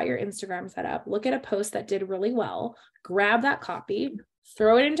 If you've got your Instagram set up, look at a post that did really well, grab that copy,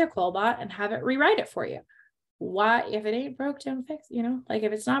 throw it into Quillbot and have it rewrite it for you. Why, if it ain't broke, don't fix, like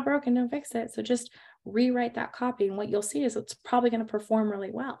if it's not broken, don't fix it. So just rewrite that copy. And what you'll see is it's probably going to perform really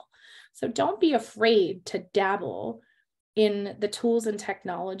well. So don't be afraid to dabble in the tools and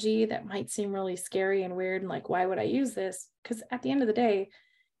technology that might seem really scary and weird. And like, why would I use this? Because at the end of the day,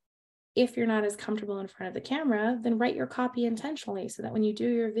 if you're not as comfortable in front of the camera, then write your copy intentionally so that when you do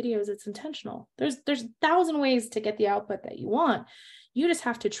your videos, it's intentional. There's 1,000 ways to get the output that you want. You just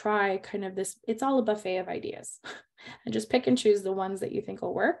have to try kind of this, it's all a buffet of ideas and just pick and choose the ones that you think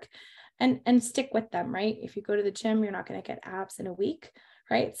will work and stick with them, right? If you go to the gym, you're not going to get abs in a week,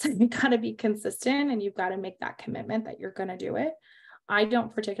 right? So you got to be consistent and you've got to make that commitment that you're going to do it. I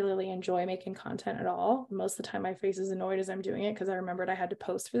don't particularly enjoy making content at all. Most of the time my face is annoyed as I'm doing it because I remembered I had to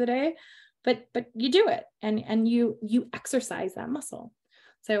post for the day, but you do it and you exercise that muscle.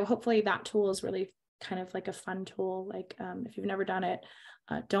 So hopefully that tool is really kind of like a fun tool. Like if you've never done it,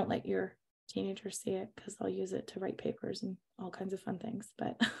 don't let your teenagers see it because they'll use it to write papers and all kinds of fun things.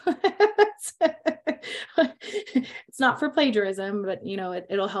 But it's not for plagiarism, but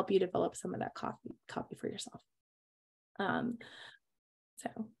it'll help you develop some of that copy for yourself. So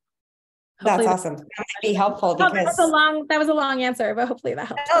that's awesome. That might be helpful because that was a long answer, but hopefully that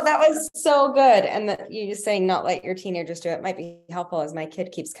helps. Oh, that was so good. And you just saying not let your teenagers do it might be helpful as my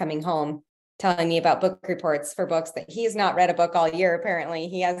kid keeps coming home telling me about book reports for books that he's not read a book all year. Apparently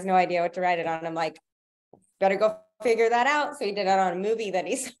he has no idea what to write it on. I'm like, better go figure that out. So he did it on a movie that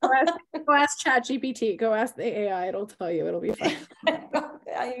he saw. Go ask ChatGPT, go ask the AI, it'll tell you, it'll be fine.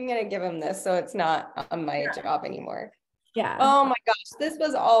 I'm going to give him this so it's not on my job anymore. Yeah. Oh my gosh, this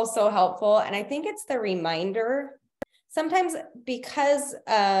was all so helpful. And I think it's the reminder sometimes because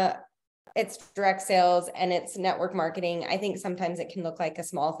it's direct sales and it's network marketing. I think sometimes it can look like a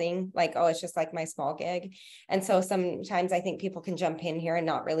small thing, like, oh, it's just like my small gig. And so sometimes I think people can jump in here and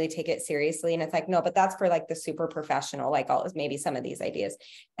not really take it seriously. And it's like, no, but that's for like the super professional, like all maybe some of these ideas.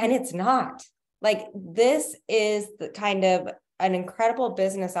 And it's not. Like, this is the kind of an incredible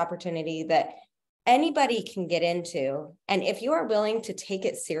business opportunity that anybody can get into. And if you are willing to take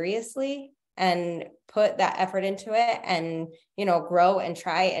it seriously and put that effort into it and, grow and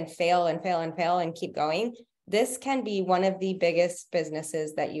try and fail and fail and fail and keep going, this can be one of the biggest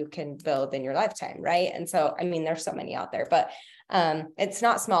businesses that you can build in your lifetime. Right. And so, I mean, there's so many out there, but it's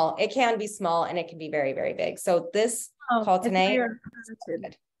not small. It can be small and it can be very, very big. So this call tonight,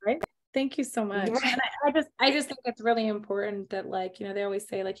 right? Thank you so much. Right. And I just think it's really important that, like, they always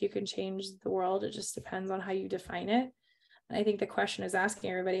say, like, you can change the world. It just depends on how you define it. And I think the question is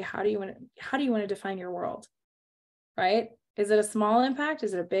asking everybody, how do you want to define your world? Right? Is it a small impact?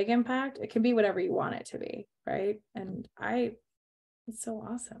 Is it a big impact? It can be whatever you want it to be. Right. And it's so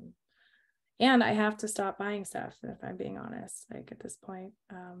awesome. And I have to stop buying stuff, if I'm being honest. Like, at this point,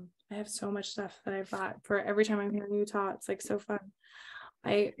 I have so much stuff that I bought for every time I'm here in Utah. It's like so fun.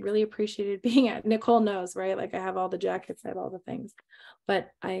 I really appreciated being at Nicole knows, right? Like, I have all the jackets, I have all the things, but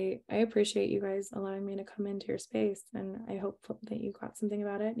I appreciate you guys allowing me to come into your space. And I hope that you got something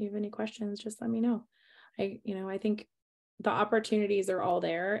about it. And if you have any questions, just let me know. I think the opportunities are all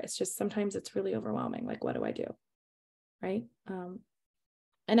there. It's just, sometimes it's really overwhelming. Like, what do I do? Right.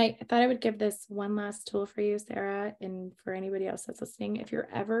 And I thought I would give this one last tool for you, Sarah, and for anybody else that's listening. If you're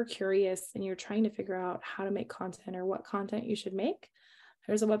ever curious and you're trying to figure out how to make content or what content you should make,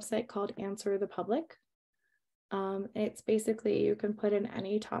 there's a website called Answer the Public. It's basically, you can put in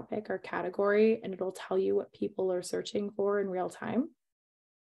any topic or category and it'll tell you what people are searching for in real time.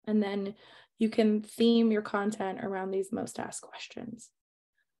 And then you can theme your content around these most asked questions.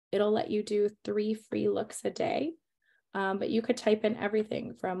 It'll let you do 3 free looks a day. But you could type in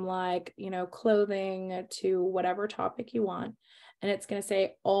everything from, like, clothing to whatever topic you want. And it's going to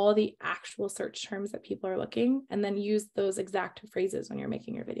say all the actual search terms that people are looking, and then use those exact phrases when you're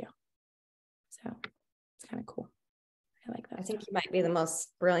making your video. So it's kind of cool. I like that. I think you might be the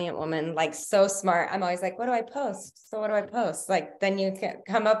most brilliant woman, like, so smart. I'm always like, what do I post? So what do I post? Like, then you can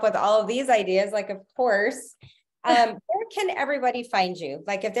come up with all of these ideas. Like, of course. Where can everybody find you?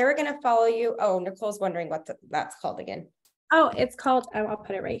 Like, if they were going to follow you, Nicole's wondering what that's called again. Oh, it's called, I'll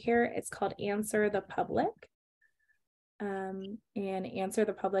put it right here. It's called Answer the Public. and answer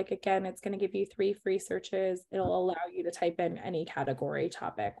the public. Again, it's going to give you 3 free searches. It'll allow you to type in any category,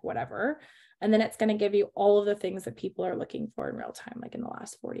 topic, whatever. And then it's going to give you all of the things that people are looking for in real time, like in the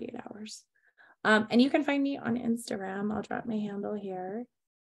last 48 hours. And you can find me on Instagram. I'll drop my handle here.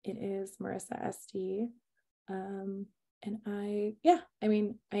 It is Maresa SD. And I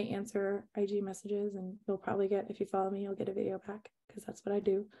answer IG messages, and you'll probably get, if you follow me, you'll get a video back, because that's what I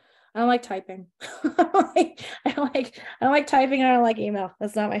do. I don't like typing. I don't like typing. I don't like email.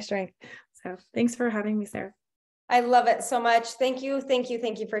 That's not my strength. So thanks for having me, Sarah. I love it so much. Thank you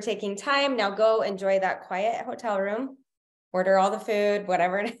for taking time. Now go enjoy that quiet hotel room, order all the food,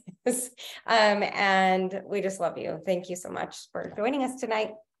 whatever it is. And we just love you. Thank you so much for joining us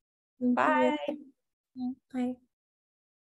tonight. Bye. Bye.